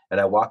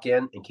 and I walk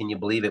in, and can you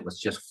believe it was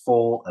just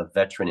full of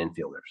veteran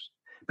infielders?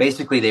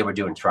 Basically, they were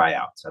doing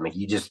tryouts. I mean,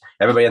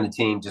 everybody on the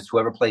team, just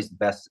whoever plays the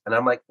best. And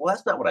I'm like, well,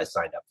 that's not what I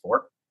signed up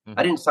for. Mm-hmm.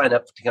 I didn't sign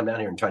up to come down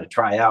here and try to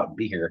try out and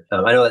be here.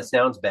 I know that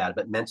sounds bad,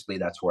 but mentally,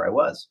 that's where I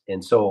was.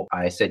 And so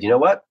I said, you know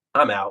what?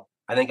 I'm out.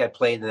 I think I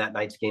played in that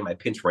night's game. I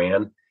pinch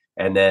ran.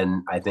 And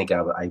then I think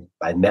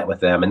I met with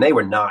them, and they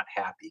were not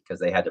happy because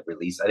they had to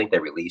release. I think they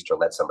released or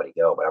let somebody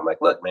go. But I'm like,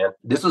 look, man,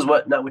 this is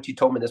not what you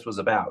told me this was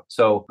about.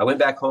 So I went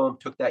back home,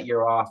 took that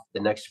year off. The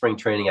next spring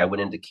training, I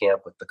went into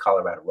camp with the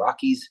Colorado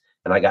Rockies,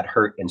 and I got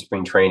hurt in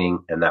spring training,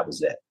 and that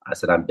was it. I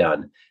said, I'm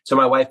done. So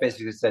my wife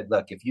basically said,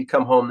 look, if you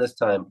come home this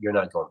time, you're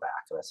not going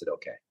back. And I said,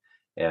 okay.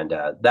 And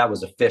that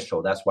was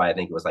official. That's why I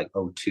think it was like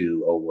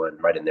 02, 01,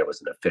 right in there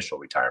was an official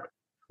retirement.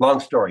 Long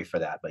story for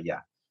that, but yeah,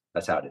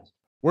 that's how it is.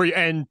 Were you,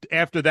 and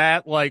after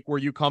that, like, were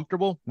you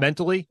comfortable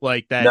mentally?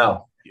 Like that?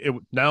 No.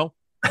 No?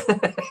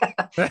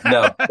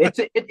 No.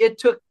 It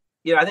took,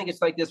 I think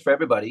it's like this for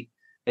everybody.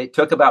 It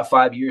took about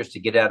 5 years to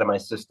get it out of my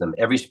system.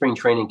 Every spring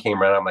training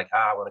came around. I'm like,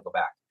 I want to go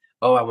back.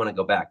 Oh, I want to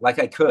go back. Like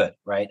I could,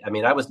 right? I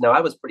mean, I was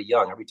pretty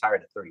young. I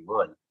retired at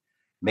 31.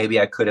 Maybe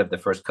I could have the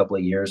first couple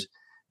of years,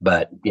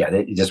 but yeah,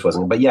 it just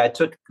wasn't. But yeah, it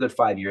took a good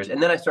 5 years.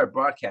 And then I started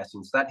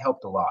broadcasting. So that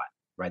helped a lot,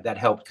 right? That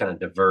helped kind of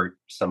divert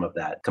some of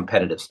that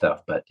competitive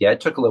stuff. But yeah,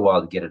 it took a little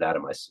while to get it out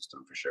of my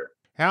system for sure.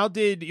 How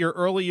did your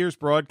early years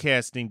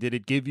broadcasting, did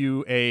it give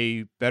you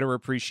a better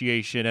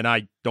appreciation? And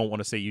I don't want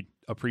to say you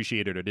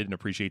appreciated or didn't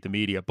appreciate the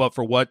media, but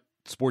for what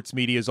sports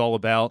media is all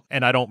about.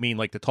 And I don't mean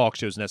like the talk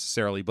shows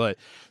necessarily, but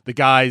the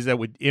guys that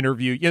would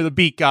interview, the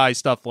beat guys,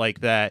 stuff like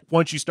that.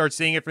 Once you start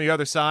seeing it from the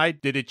other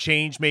side, did it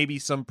change maybe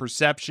some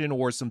perception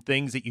or some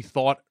things that you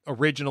thought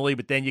originally,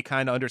 but then you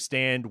kind of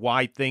understand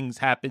why things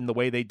happen the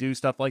way they do,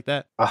 stuff like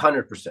that?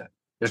 100%.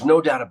 There's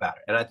no doubt about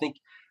it. And I think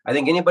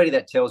anybody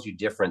that tells you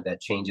different, that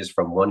changes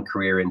from one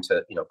career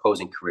into,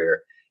 opposing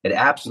career, it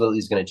absolutely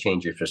is going to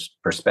change your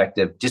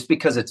perspective, just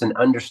because it's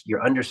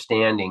you're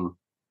understanding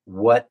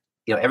what,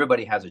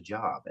 everybody has a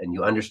job and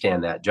you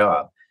understand that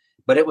job.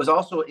 But it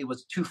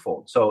was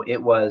twofold. So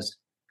it was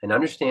an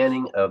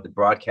understanding of the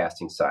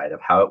broadcasting side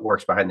of how it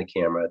works behind the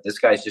camera. This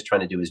guy's just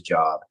trying to do his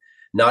job.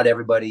 Not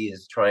everybody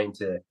is trying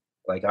to,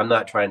 I'm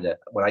not trying to,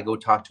 when I go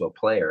talk to a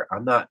player,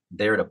 I'm not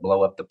there to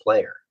blow up the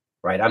player,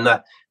 right? I'm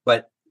not,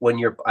 but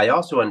I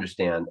also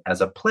understand as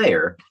a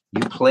player,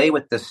 you play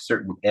with this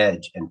certain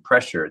edge and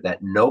pressure that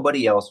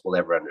nobody else will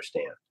ever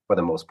understand for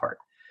the most part.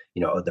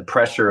 The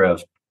pressure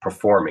of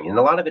performing, and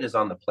a lot of it is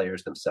on the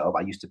players themselves.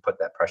 I used to put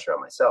that pressure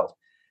on myself,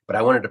 but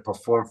I wanted to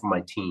perform for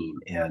my team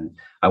and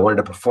I wanted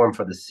to perform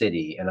for the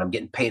city, and I'm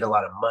getting paid a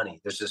lot of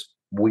money. There's this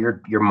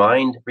weird, your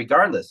mind,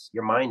 regardless,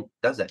 your mind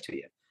does that to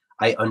you.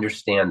 I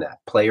understand that.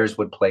 Players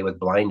would play with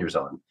blinders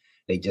on.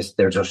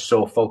 They're just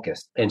so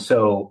focused. And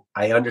so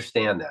I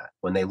understand that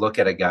when they look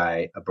at a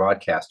guy, a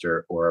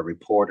broadcaster or a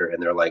reporter,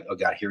 and they're like, oh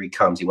God, here he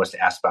comes. He wants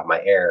to ask about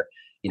my air,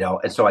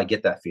 and so I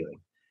get that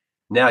feeling.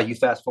 Now you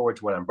fast forward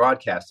to when I'm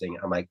broadcasting,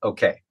 I'm like,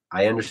 okay,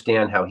 I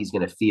understand how he's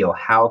going to feel.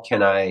 How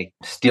can I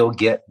still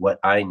get what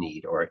I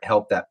need or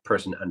help that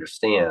person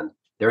understand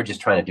they're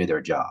just trying to do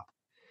their job?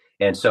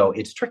 And so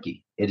it's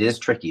tricky. It is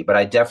tricky, but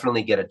I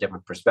definitely get a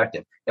different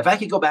perspective. If I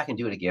could go back and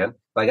do it again,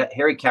 like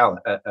Harry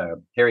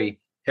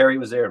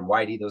was there and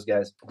Whitey, those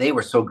guys, they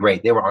were so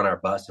great. They were on our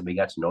bus and we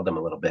got to know them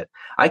a little bit.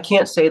 I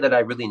can't say that I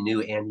really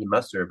knew Andy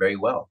Musser very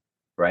well,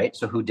 right?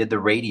 So who did the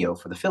radio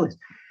for the Phillies?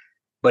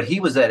 But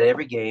he was at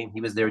every game. He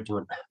was there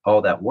doing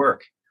all that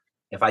work.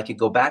 If I could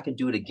go back and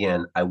do it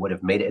again, I would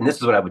have made it. And this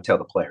is what I would tell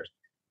the players.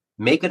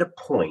 Make it a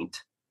point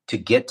to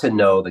get to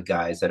know the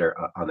guys that are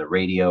on the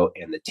radio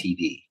and the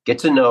TV. Get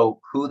to know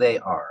who they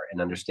are and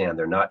understand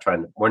we're not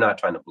trying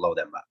to blow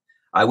them up.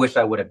 I wish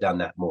I would have done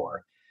that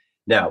more.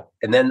 Now,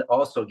 and then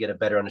also get a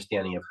better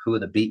understanding of who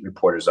the beat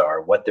reporters are,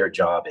 what their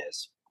job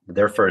is,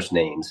 their first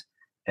names,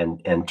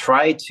 and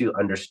try to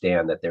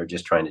understand that they're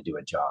just trying to do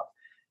a job.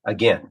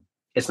 Again,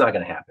 it's not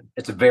going to happen.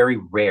 It's very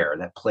rare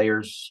that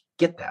players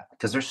get that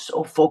because they're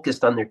so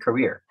focused on their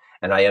career.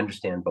 And I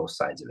understand both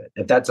sides of it.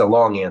 If that's a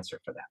long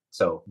answer for that.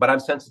 So, but I'm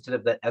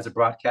sensitive that as a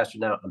broadcaster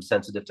now, I'm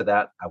sensitive to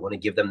that. I want to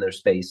give them their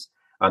space.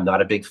 I'm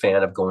not a big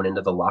fan of going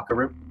into the locker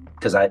room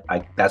because I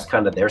that's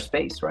kind of their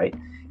space, right?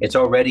 It's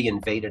already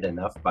invaded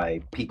enough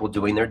by people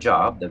doing their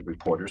job. The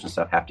reporters and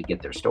stuff have to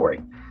get their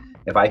story.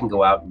 If I can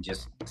go out and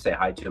just say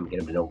hi to them, get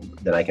them to know,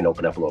 then I can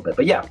open up a little bit.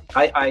 But yeah,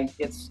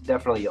 it's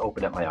definitely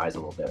opened up my eyes a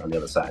little bit on the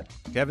other side.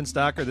 Kevin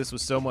Stocker, this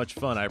was so much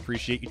fun. I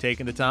appreciate you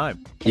taking the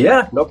time.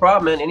 Yeah, no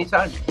problem, man.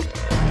 Anytime.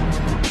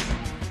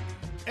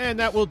 And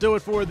that will do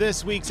it for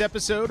this week's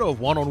episode of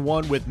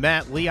One-on-One with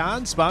Matt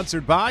Leon,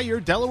 sponsored by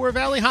your Delaware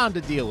Valley Honda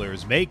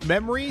dealers. Make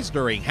memories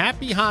during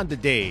happy Honda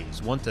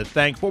days. Want to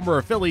thank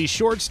former Phillies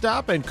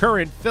shortstop and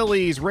current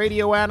Phillies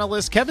radio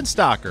analyst Kevin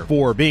Stocker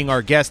for being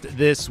our guest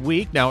this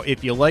week. Now,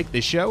 if you like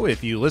the show,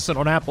 if you listen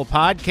on Apple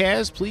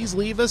Podcasts, please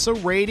leave us a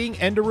rating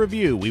and a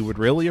review. We would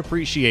really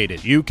appreciate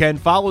it. You can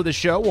follow the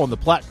show on the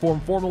platform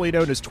formerly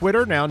known as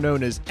Twitter, now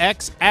known as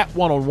X, at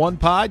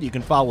One-on-One-Pod. You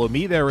can follow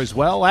me there as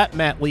well, at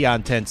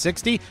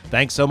MattLeon1060.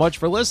 Thanks so much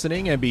for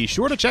listening, and be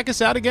sure to check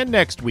us out again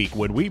next week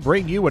when we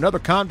bring you another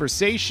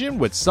conversation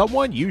with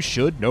someone you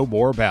should know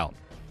more about.